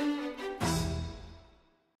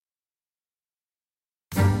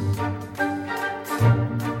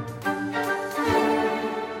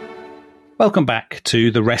 Welcome back to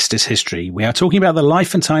The Rest is History. We are talking about the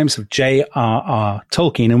life and times of J.R.R.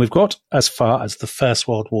 Tolkien, and we've got as far as the First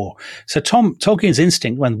World War. So Tolkien's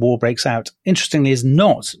instinct when war breaks out, interestingly, is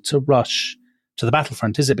not to rush to the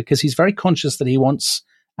battlefront, is it? Because he's very conscious that he wants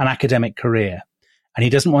an academic career, and he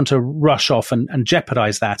doesn't want to rush off and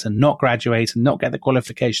jeopardize that and not graduate and not get the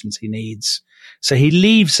qualifications he needs. So he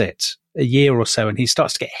leaves it a year or so, and he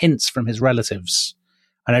starts to get hints from his relatives.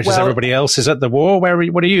 I notice everybody else is at the war.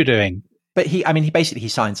 What are you doing? But he basically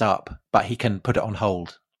signs up, but he can put it on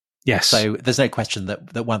hold. Yes. So there's no question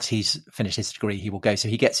that once he's finished his degree, he will go. So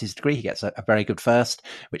he gets his degree, he gets a very good first,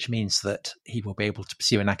 which means that he will be able to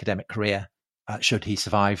pursue an academic career should he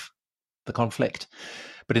survive the conflict.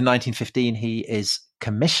 But in 1915, he is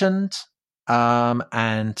commissioned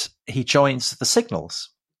and he joins the Signals.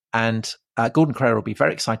 And Gordon Crayer will be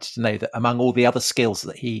very excited to know that among all the other skills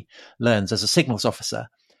that he learns as a Signals officer,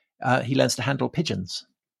 he learns to handle pigeons.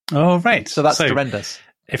 Oh, right. So that's horrendous.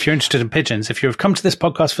 If you're interested in pigeons, if you've come to this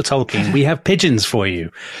podcast for Tolkien, we have pigeons for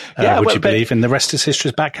you. Would you believe in the Rest is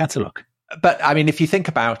History's back catalogue? But I mean, if you think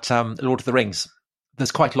about Lord of the Rings,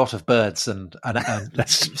 there's quite a lot of birds and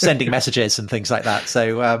sending messages and things like that.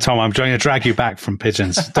 So, Tom, I'm trying to drag you back from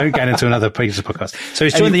pigeons. Don't get into another pigeons podcast. So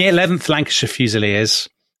he's joined the 11th Lancashire Fusiliers.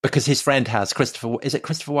 Because his friend has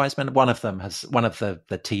Christopher Wiseman? One of them has one of the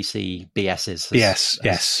TC BSs.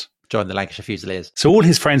 Yes. Joined the Lancashire Fusiliers. So all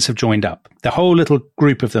his friends have joined up. The whole little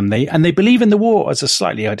group of them. They believe in the war as a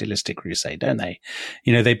slightly idealistic crusade, don't they?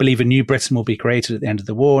 You know, they believe a new Britain will be created at the end of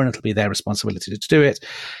the war and it'll be their responsibility to do it.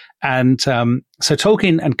 And so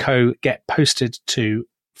Tolkien and co get posted to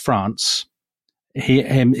France.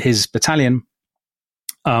 His battalion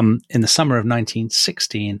in the summer of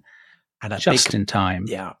 1916. And in time.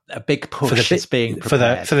 Yeah, a big push is being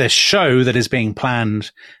prepared. For the show that is being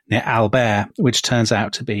planned near Albert, which turns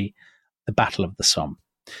out to be the Battle of the Somme.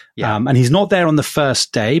 Yeah. And he's not there on the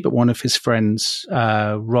first day, but one of his friends,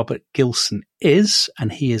 Robert Gilson, is,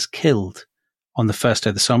 and he is killed on the first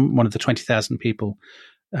day of the Somme. One of the 20,000 people,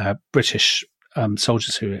 British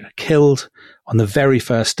soldiers who are killed on the very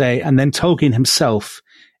first day. And then Tolkien himself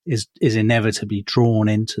is inevitably drawn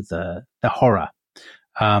into the horror.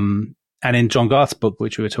 And in John Garth's book,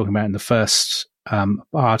 which we were talking about in the first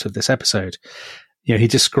part of this episode, You know, he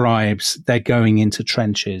describes they're going into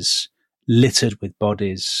trenches littered with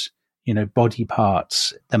bodies, you know, body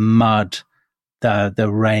parts, the mud, the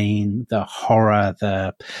rain, the horror,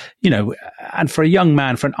 and for a young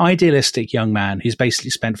man, for an idealistic young man who's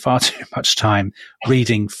basically spent far too much time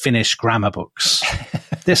reading Finnish grammar books,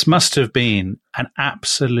 this must have been an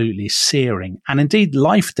absolutely searing and indeed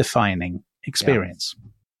life-defining experience. Yeah.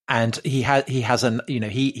 And he's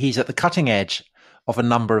at the cutting edge of a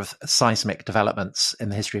number of seismic developments in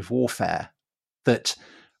the history of warfare that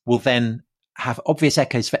will then have obvious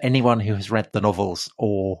echoes for anyone who has read the novels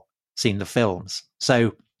or seen the films.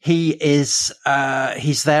 So he's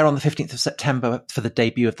there on the 15th of September for the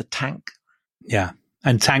debut of the tank. Yeah.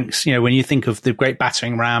 And tanks, you know, when you think of the great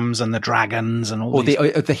battering rams and the dragons and all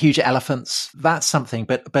the huge elephants, that's something.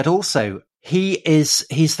 But also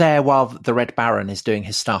he's there while the Red Baron is doing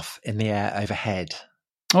his stuff in the air overhead.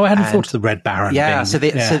 Oh, I hadn't thought of the Red Baron. Yeah, so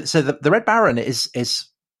the Red Baron is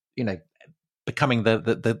you know, becoming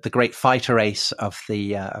the great fighter ace of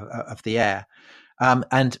the air,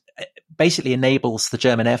 and basically enables the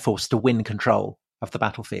German Air Force to win control of the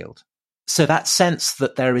battlefield. So that sense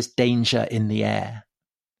that there is danger in the air,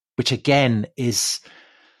 which again is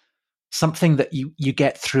something that you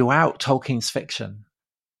get throughout Tolkien's fiction,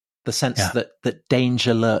 the sense that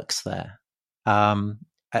danger lurks there, and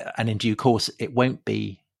in due course it won't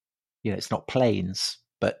be. You know, it's not planes,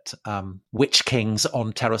 but witch kings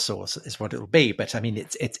on pterosaurs is what it will be. But I mean,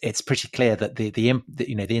 it's pretty clear that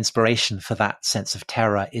the inspiration for that sense of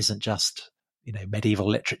terror isn't just, you know, medieval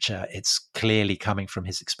literature. It's clearly coming from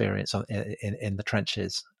his experience in the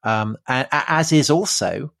trenches, and as is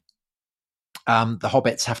also. The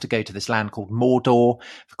hobbits have to go to this land called Mordor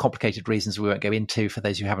for complicated reasons we won't go into for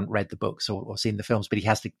those who haven't read the books or seen the films, but he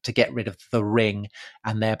has to get rid of the ring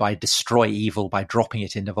and thereby destroy evil by dropping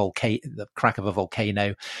it into the crack of a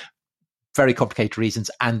volcano. Very complicated reasons.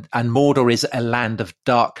 And Mordor is a land of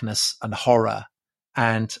darkness and horror.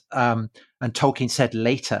 And Tolkien said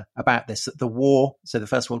later about this, that the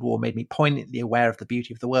First World War made me poignantly aware of the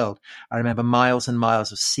beauty of the world. I remember miles and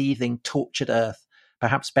miles of seething, tortured earth,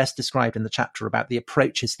 perhaps best described in the chapter about the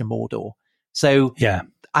approaches to Mordor. So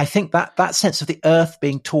I think that sense of the earth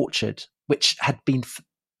being tortured, which had been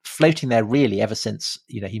floating there really ever since,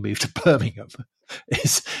 you know, he moved to Birmingham,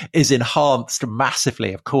 is enhanced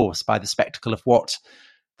massively, of course, by the spectacle of what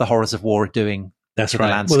the horrors of war are doing. That's to right.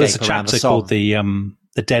 The landscape well, there's a chapter called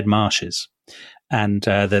the Dead Marshes, and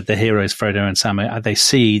the heroes Frodo and Sam, they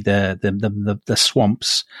see the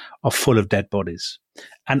swamps are full of dead bodies.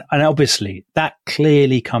 And obviously that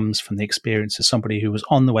clearly comes from the experience of somebody who was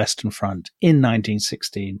on the Western Front in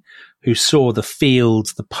 1916, who saw the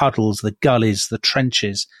fields, the puddles, the gullies, the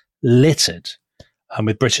trenches littered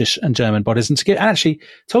with British and German bodies. And actually,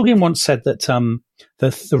 Tolkien once said that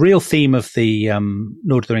the real theme of the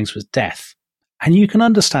Lord of the Rings was death. And you can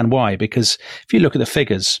understand why, because if you look at the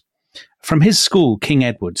figures, from his school, King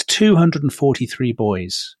Edward's, 243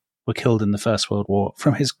 boys were killed in the First World War.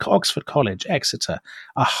 From his Oxford College, Exeter,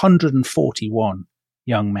 141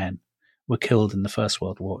 young men were killed in the First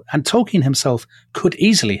World War. And Tolkien himself could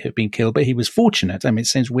easily have been killed, but he was fortunate. I mean, it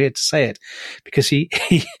seems weird to say it, because he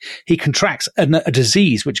contracts a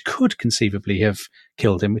disease which could conceivably have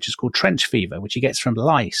killed him, which is called trench fever, which he gets from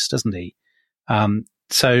lice, doesn't he?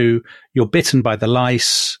 So you're bitten by the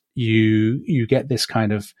lice, you get this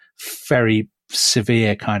kind of very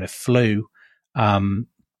severe kind of flu.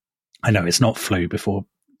 I know it's not flu before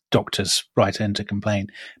doctors write in to complain.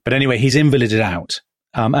 But anyway, he's invalided out.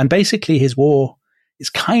 And basically his war is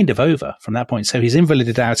kind of over from that point. So he's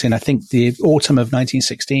invalided out in, I think, the autumn of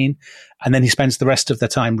 1916. And then he spends the rest of the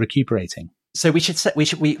time recuperating. So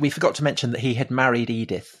we forgot to mention that he had married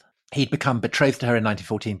Edith. He'd become betrothed to her in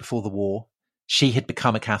 1914 before the war. She had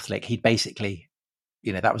become a Catholic. He'd basically,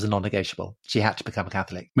 you know, that was a non-negotiable. She had to become a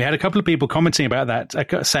Catholic. We had a couple of people commenting about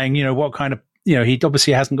that, saying, you know, what kind of, you know, he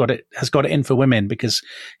obviously has got it in for women because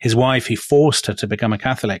his wife, he forced her to become a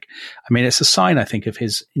Catholic. I mean, it's a sign, I think, of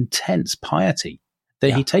his intense piety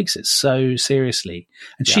that he takes it so seriously.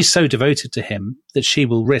 And she's so devoted to him that she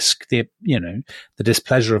will risk the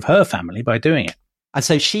displeasure of her family by doing it. And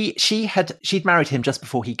so she'd married him just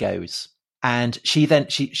before he goes. And she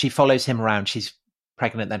follows him around. She's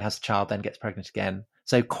pregnant, then has a child, then gets pregnant again.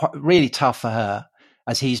 So really tough for her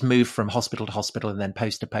as he's moved from hospital to hospital and then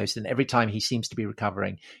post to post. And every time he seems to be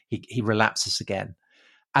recovering, he relapses again.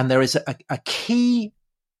 And there is a key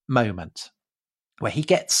moment where he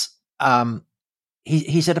gets,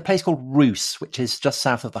 he's at a place called Roos, which is just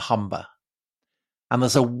south of the Humber. And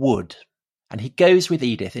there's a wood. And he goes with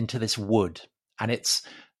Edith into this wood. And it's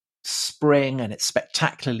spring and it's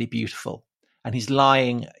spectacularly beautiful. And he's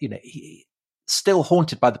lying, you know, still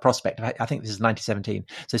haunted by the prospect. I think this is 1917,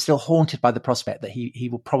 so still haunted by the prospect that he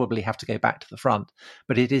will probably have to go back to the front.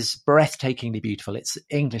 But it is breathtakingly beautiful. It's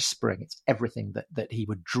English spring. It's everything that he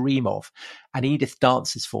would dream of. And Edith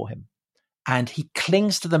dances for him. And he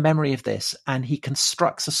clings to the memory of this, and he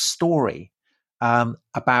constructs a story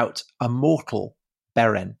about a mortal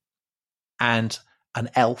Beren and an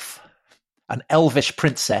elvish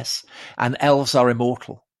princess, and elves are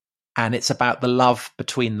immortal. And it's about the love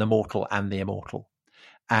between the mortal and the immortal.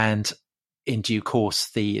 And in due course,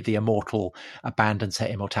 the immortal abandons her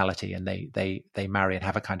immortality, and they marry and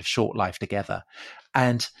have a kind of short life together.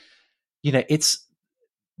 And,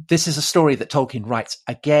 this is a story that Tolkien writes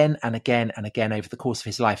again and again and again over the course of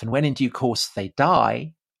his life. And when in due course they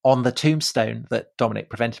die, on the tombstone that Dominic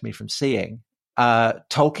prevented me from seeing,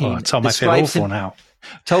 Tolkien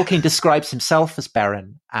describes himself as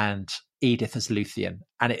Beren and Edith as Luthien.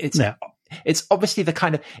 And it's obviously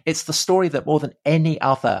it's the story that more than any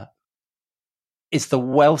other is the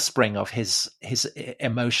wellspring of his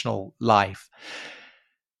emotional life.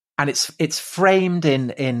 And it's framed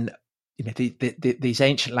in these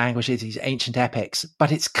ancient languages, these ancient epics,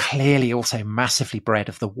 but it's clearly also massively bred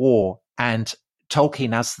of the war. And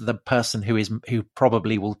Tolkien as the person who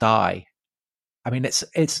probably will die. I mean, it's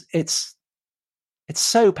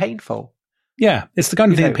so painful. Yeah, it's the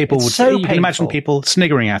kind of thing that people would. You can imagine people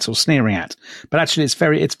sniggering at or sneering at, but actually,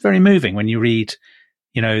 it's very moving when you read,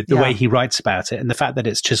 the way he writes about it, and the fact that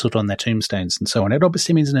it's chiseled on their tombstones and so on. It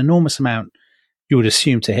obviously means an enormous amount. You would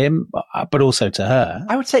assume to him, but also to her.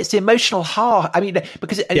 I would say it's the emotional heart. I mean,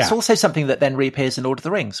 because it's also something that then reappears in Lord of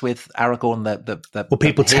the Rings with Aragorn. Well,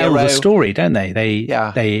 people tell the story, don't they?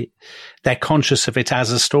 They're conscious of it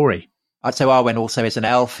as a story. So Arwen also is an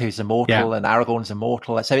elf who's immortal, and Aragorn's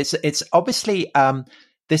immortal. So it's obviously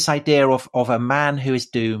this idea of a man who is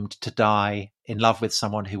doomed to die in love with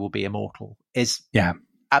someone who will be immortal is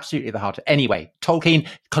absolutely the heart. Anyway,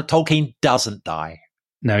 Tolkien doesn't die.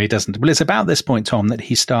 No, he doesn't. Well, it's about this point, Tom, that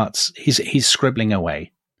he's scribbling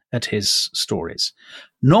away at his stories.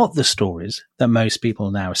 Not the stories that most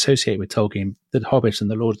people now associate with Tolkien, The Hobbit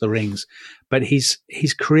and The Lord of the Rings, but he's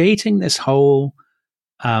creating this whole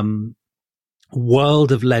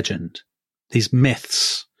world of legend, these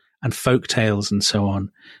myths and folk tales and so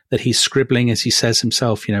on, that he's scribbling, as he says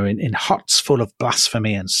himself, in huts full of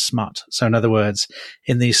blasphemy and smut. So in other words,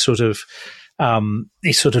 in these sort of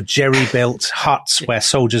jerry-built huts where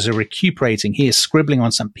soldiers are recuperating, he is scribbling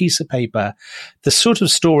on some piece of paper the sort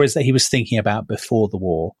of stories that he was thinking about before the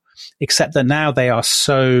war, except that now they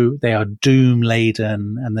are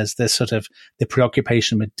doom-laden, and there's this sort of the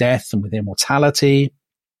preoccupation with death and with immortality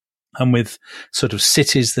and with sort of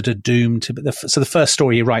cities that are doomed to. So the first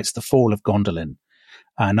story he writes, The Fall of Gondolin,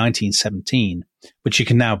 1917, which you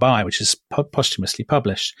can now buy, which is posthumously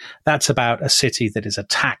published. That's about a city that is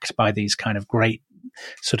attacked by these kind of great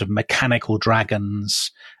sort of mechanical dragons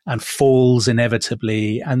and falls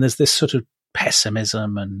inevitably. And there's this sort of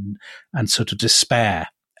pessimism and sort of despair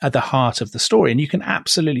at the heart of the story. And you can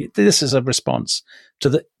this is a response to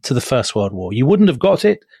the First World War. You wouldn't have got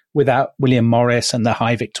it without William Morris and the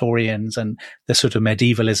High Victorians and the sort of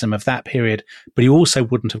medievalism of that period. But you also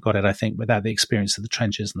wouldn't have got it, I think, without the experience of the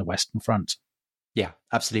trenches and the Western Front. Yeah,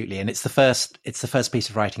 absolutely. And it's the first piece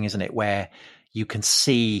of writing, isn't it, where you can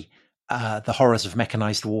see the horrors of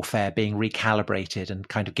mechanized warfare being recalibrated and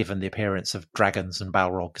kind of given the appearance of dragons and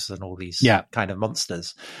balrogs and all these kind of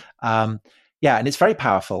monsters. And it's very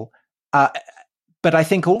powerful. But I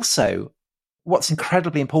think also what's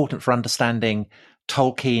incredibly important for understanding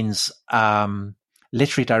Tolkien's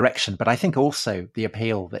literary direction, but I think also the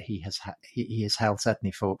appeal that he has held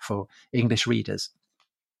certainly for English readers,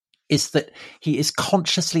 is that he is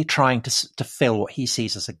consciously trying to fill what he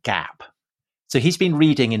sees as a gap. So he's been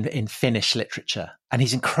reading in Finnish literature, and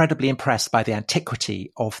he's incredibly impressed by the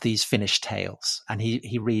antiquity of these Finnish tales. And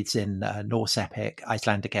he reads in Norse epic,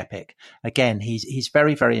 Icelandic epic. Again, he's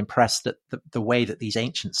very, very impressed at the way that these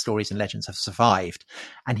ancient stories and legends have survived.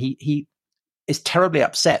 And he is terribly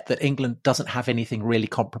upset that England doesn't have anything really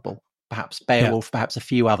comparable. Perhaps Beowulf, perhaps a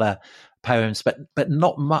few other poems, but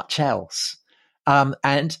not much else.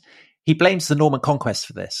 And he blames the Norman conquest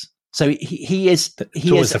for this. So he is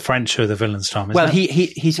the French who are the villains, Tom. Well, so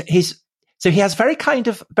he has very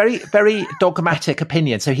very dogmatic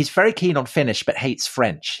opinion. So he's very keen on Finnish, but hates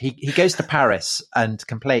French. He goes to Paris and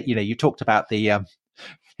complain. You talked about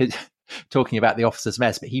talking about the officers'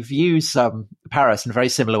 mess, but he views Paris in a very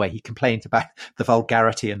similar way. He complained about the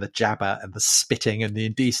vulgarity and the jabber and the spitting and the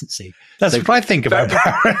indecency. That's what I think about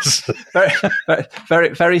Paris. very, very,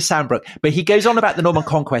 very Sandbrook. But he goes on about the Norman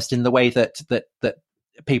conquest in the way that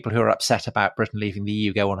people who are upset about Britain leaving the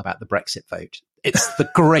EU go on about the Brexit vote. It's the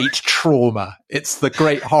great trauma. It's the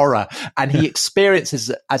great horror. And he experiences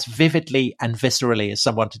it as vividly and viscerally as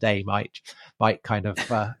someone today might kind of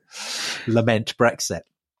lament Brexit.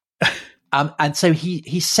 And so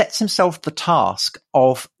he sets himself the task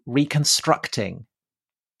of reconstructing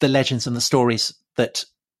the legends and the stories that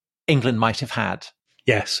England might have had.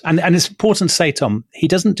 Yes. And it's important to say, Tom, he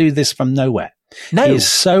doesn't do this from nowhere. No. He is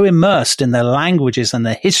so immersed in the languages and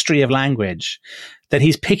the history of language that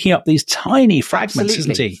he's picking up these tiny fragments,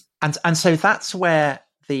 isn't he? And so that's where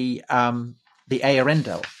the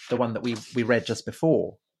Eärendel, the one that we read just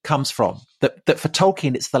before, comes from. That for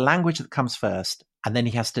Tolkien, it's the language that comes first, and then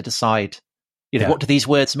he has to decide, what do these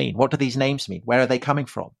words mean? What do these names mean? Where are they coming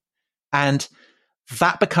from? And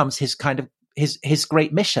that becomes his kind of his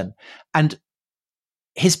great mission. And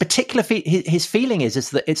his particular his feeling is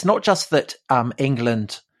that it's not just that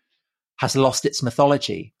England has lost its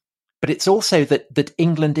mythology, but it's also that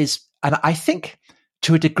England is, and I think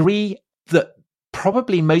to a degree that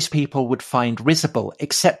probably most people would find risible,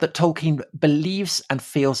 except that Tolkien believes and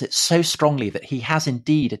feels it so strongly that he has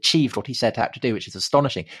indeed achieved what he set out to do, which is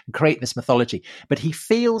astonishing, and create this mythology. But he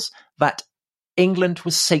feels that England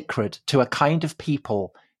was sacred to a kind of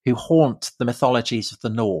people who haunt the mythologies of the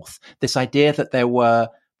North. This idea that there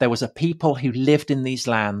was a people who lived in these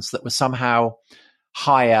lands that were somehow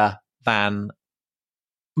higher than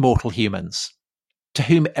mortal humans, to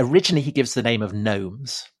whom originally he gives the name of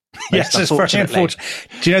gnomes. Yes, it's very unfortunate.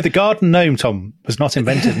 Do you know the garden gnome, Tom, was not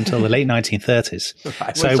invented until the late 1930s.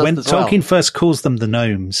 Right, so when Tolkien first calls them the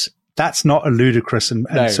gnomes, that's not a ludicrous and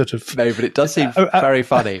sort of... No, but it does seem very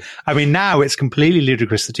funny. I mean, now it's completely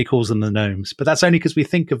ludicrous that he calls them the gnomes, but that's only because we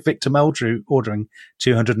think of Victor Meldrew ordering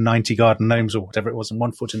 290 garden gnomes or whatever it was and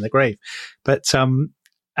one foot in the grave. But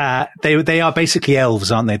they are basically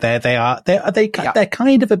elves, aren't they? They're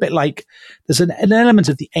kind of a bit like... There's an element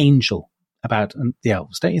of the angel about the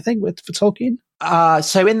elves, don't you think, for Tolkien?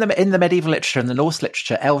 So in the medieval literature and the Norse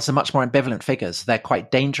literature, elves are much more ambivalent figures. They're quite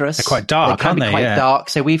dangerous. They're quite dark, aren't they? Quite dark.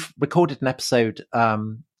 So we've recorded an episode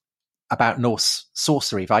about Norse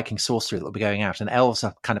sorcery, Viking sorcery, that will be going out, and elves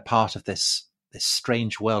are kind of part of this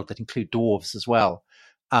strange world that include dwarves as well,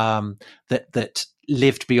 that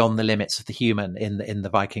lived beyond the limits of the human in the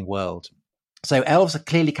Viking world. So elves are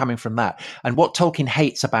clearly coming from that. And what Tolkien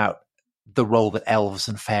hates about the role that elves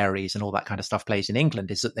and fairies and all that kind of stuff plays in England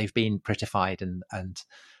is that they've been prettified and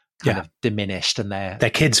kind of diminished, and they're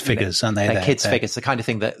kids' figures, aren't they? They're kids' figures, the kind of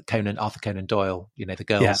thing that Arthur Conan Doyle, the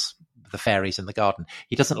girls, the fairies in the garden.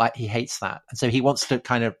 He hates that. And so he wants to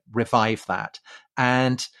kind of revive that.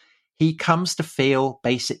 And he comes to feel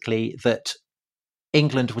basically that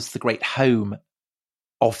England was the great home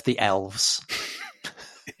of the elves.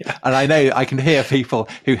 And I know I can hear people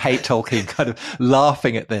who hate Tolkien kind of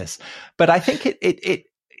laughing at this, but I think it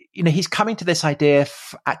he's coming to this idea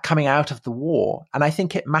coming out of the war, and I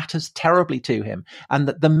think it matters terribly to him, and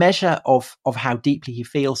that the measure of how deeply he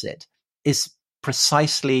feels it is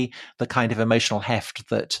precisely the kind of emotional heft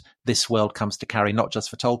that this world comes to carry, not just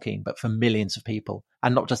for Tolkien, but for millions of people,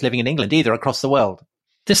 and not just living in England either, across the world.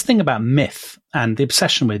 This thing about myth and the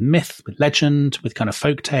obsession with myth, with legend, with kind of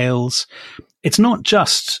folk tales, it's not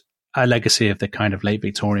just a legacy of the kind of late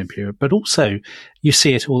Victorian period, but also you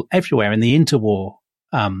see it all everywhere in the interwar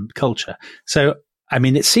culture. So, I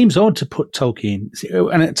mean, it seems odd to put Tolkien,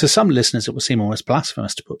 and to some listeners it will seem almost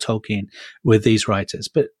blasphemous to put Tolkien with these writers,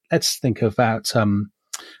 but let's think about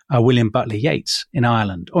William Butler Yeats in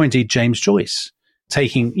Ireland, or indeed James Joyce,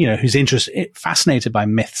 taking, who's fascinated by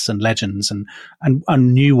myths and legends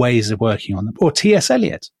and new ways of working on them. Or T.S.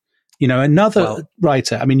 Eliot, another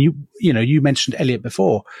writer. I mean, you mentioned Eliot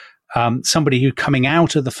before, somebody who coming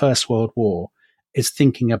out of the First World War is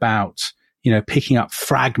thinking about, picking up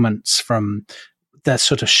fragments from the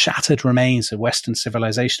sort of shattered remains of Western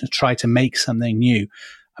civilization to try to make something new.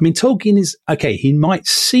 I mean, Tolkien is, okay, he might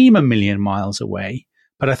seem a million miles away,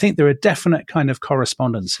 but I think there are definite kind of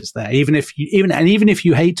correspondences there. Even if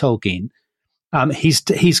you hate Tolkien,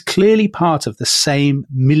 he's clearly part of the same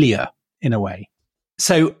milieu in a way.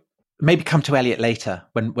 So maybe come to Eliot later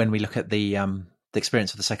when we look at the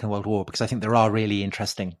experience of the Second World War, because I think there are really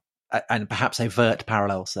interesting and perhaps overt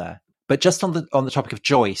parallels there. But just on the topic of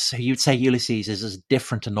Joyce, who you'd say Ulysses is as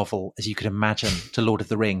different a novel as you could imagine to Lord of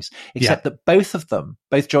the Rings, except that both of them,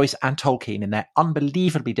 both Joyce and Tolkien, in their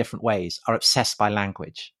unbelievably different ways, are obsessed by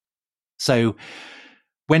language. So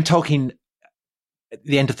when Tolkien, at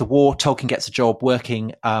the end of the war, Tolkien gets a job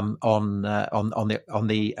working on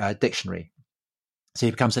the dictionary. So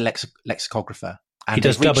he becomes a lexicographer. And he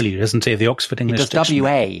does W, doesn't he? The Oxford English Dictionary. He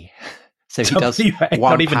does WA. So he does not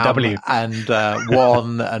one even W and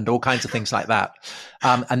one and all kinds of things like that.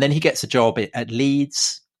 And then he gets a job at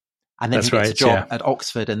Leeds, and then he gets a job at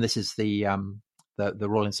Oxford, and this is the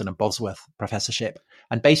Rawlinson and Bosworth professorship.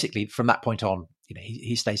 And basically, from that point on,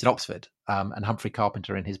 he stays at Oxford. And Humphrey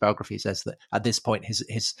Carpenter, in his biography, says that at this point,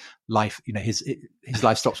 his life, his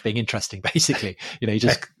life stops being interesting. Basically, he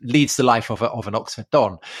just leads the life of an Oxford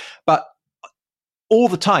don. But all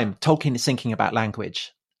the time, Tolkien is thinking about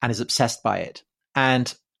language and is obsessed by it.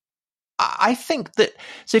 And I think that,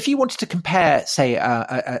 so if you wanted to compare, say,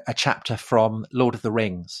 a chapter from Lord of the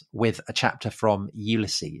Rings with a chapter from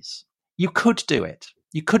Ulysses, you could do it.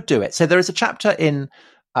 You could do it. So there is a chapter in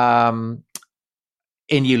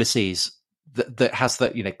Ulysses that has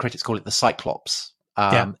the, critics call it the Cyclops.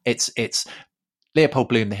 It's Leopold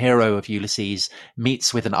Bloom, the hero of Ulysses,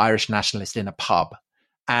 meets with an Irish nationalist in a pub,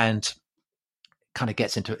 and kind of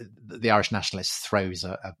gets into the Irish nationalist throws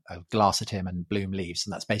a glass at him, and Bloom leaves,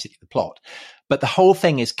 and that's basically the plot. But the whole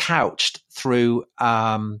thing is couched through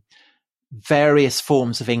various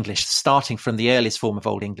forms of English, starting from the earliest form of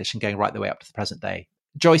Old English and going right the way up to the present day.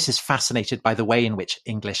 Joyce is fascinated by the way in which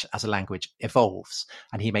English as a language evolves,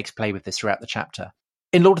 and he makes play with this throughout the chapter.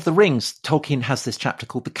 In Lord of the Rings, Tolkien has this chapter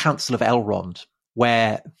called The Council of Elrond,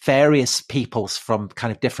 where various peoples from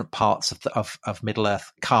kind of different parts of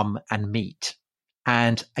Middle-earth come and meet.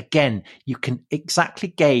 And again, you can exactly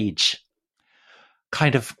gauge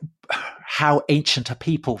kind of how ancient a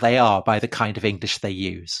people they are by the kind of English they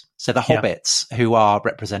use. So the hobbits, who are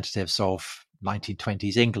representatives of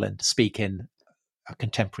 1920s England, speak in a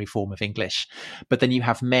contemporary form of English. But then you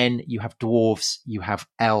have men, you have dwarves, you have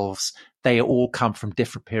elves. They all come from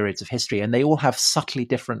different periods of history, and they all have subtly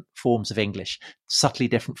different forms of English, subtly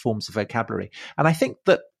different forms of vocabulary. And I think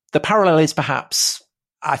that the parallel is perhaps,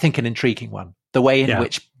 I think, an intriguing one. The way in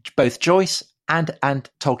which both Joyce and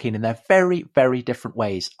Tolkien, in their very, very different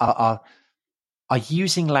ways, are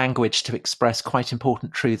using language to express quite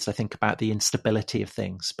important truths, I think, about the instability of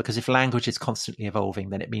things. Because if language is constantly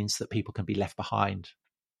evolving, then it means that people can be left behind.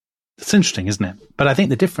 It's interesting, isn't it? But I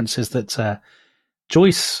think the difference is that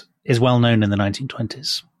Joyce is well known in the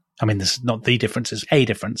 1920s. I mean, this is not the difference, it's a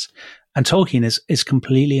difference. And Tolkien is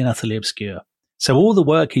completely and utterly obscure. So all the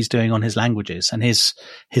work he's doing on his languages and his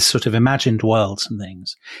sort of imagined worlds and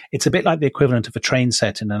things, it's a bit like the equivalent of a train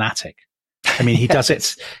set in an attic. I mean, he does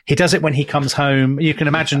it. He does it when he comes home. You can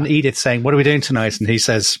imagine Edith saying, "What are we doing tonight?" And he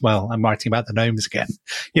says, "Well, I'm writing about the gnomes again."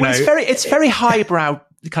 It's very highbrow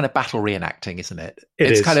kind of battle reenacting, isn't it?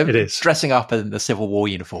 It's kind of dressing up in the Civil War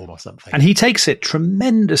uniform or something. And he takes it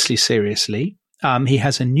tremendously seriously. He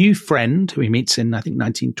has a new friend who he meets in, I think,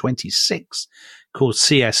 1926. Called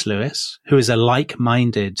C.S. Lewis, who is a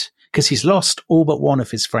like-minded, because he's lost all but one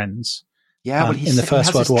of his friends. Yeah, well, in the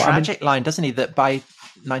First World War. Tragic line, doesn't he? That by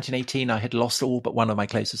 1918, I had lost all but one of my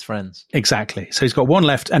closest friends. Exactly. So he's got one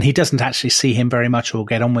left, and he doesn't actually see him very much or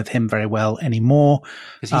get on with him very well anymore.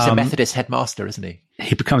 Because he's a Methodist headmaster, isn't he?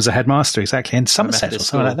 He becomes a headmaster, exactly, in Somerset or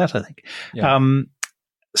something like that, I think. Yeah.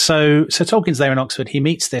 So Tolkien's there in Oxford. He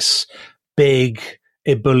meets this big,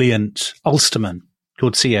 ebullient Ulsterman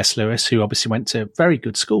called C.S. Lewis, who obviously went to very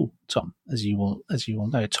good school, Tom, as you will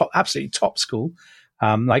know, absolutely top school,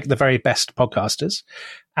 like the very best podcasters.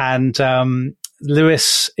 And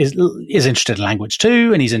Lewis is interested in language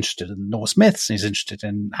too, and he's interested in Norse myths, and he's interested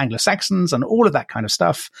in Anglo-Saxons and all of that kind of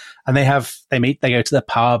stuff. And they meet, they go to the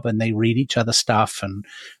pub, and they read each other's stuff, and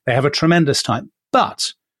they have a tremendous time.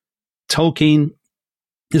 But Tolkien,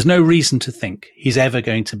 there's no reason to think he's ever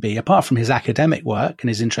going to be, apart from his academic work and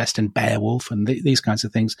his interest in Beowulf and these kinds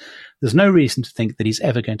of things, there's no reason to think that he's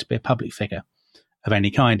ever going to be a public figure of any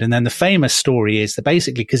kind. And then the famous story is that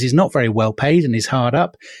basically, because he's not very well paid and he's hard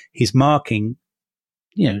up, he's marking,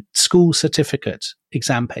 school certificate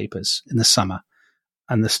exam papers in the summer.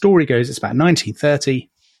 And the story goes, it's about 1930.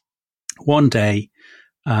 One day,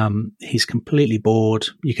 he's completely bored.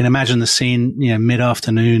 You can imagine the scene,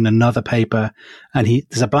 mid-afternoon, another paper, and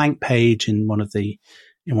there's a blank page in one of the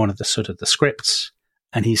sort of the scripts,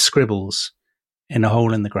 and he scribbles, "In a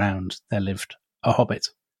hole in the ground there lived a hobbit,"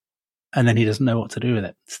 and then he doesn't know what to do with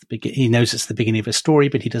it. He knows it's the beginning of a story,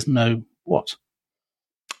 but he doesn't know what.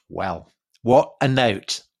 Well, what a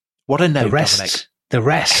note! What a note, Dominic. The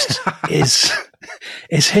rest is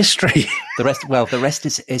history. The rest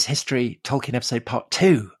is history. Tolkien episode part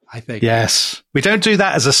 2, I think. Yes. We don't do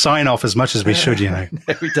that as a sign-off as much as we should, No,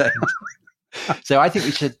 we don't. So I think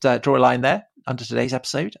we should draw a line there under today's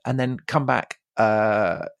episode, and then come back in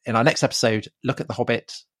our next episode, look at The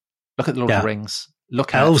Hobbit, look at The Lord of the Rings,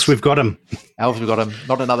 look at... Elves, we've got them. Elves, we've got them.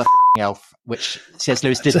 Not another elf, which C.S.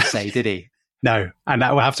 Lewis didn't say, did he? No, and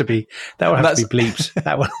that will have to be bleeped.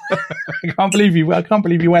 That will. I can't believe you went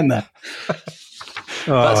there.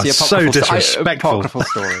 That's the so disrespectful. Apocryphal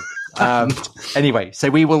story. Anyway,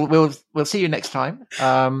 so we'll see you next time.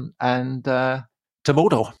 And to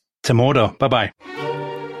Mordor. To Mordor. Bye-bye.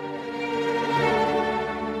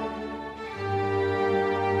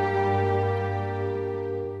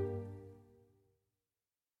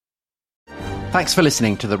 Thanks for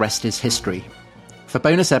listening to The Rest is History. For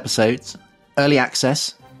bonus episodes, early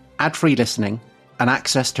access, ad-free listening, and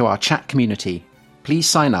access to our chat community, please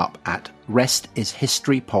sign up at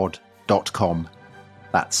restishistorypod.com.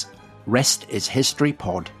 That's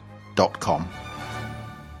restishistorypod.com.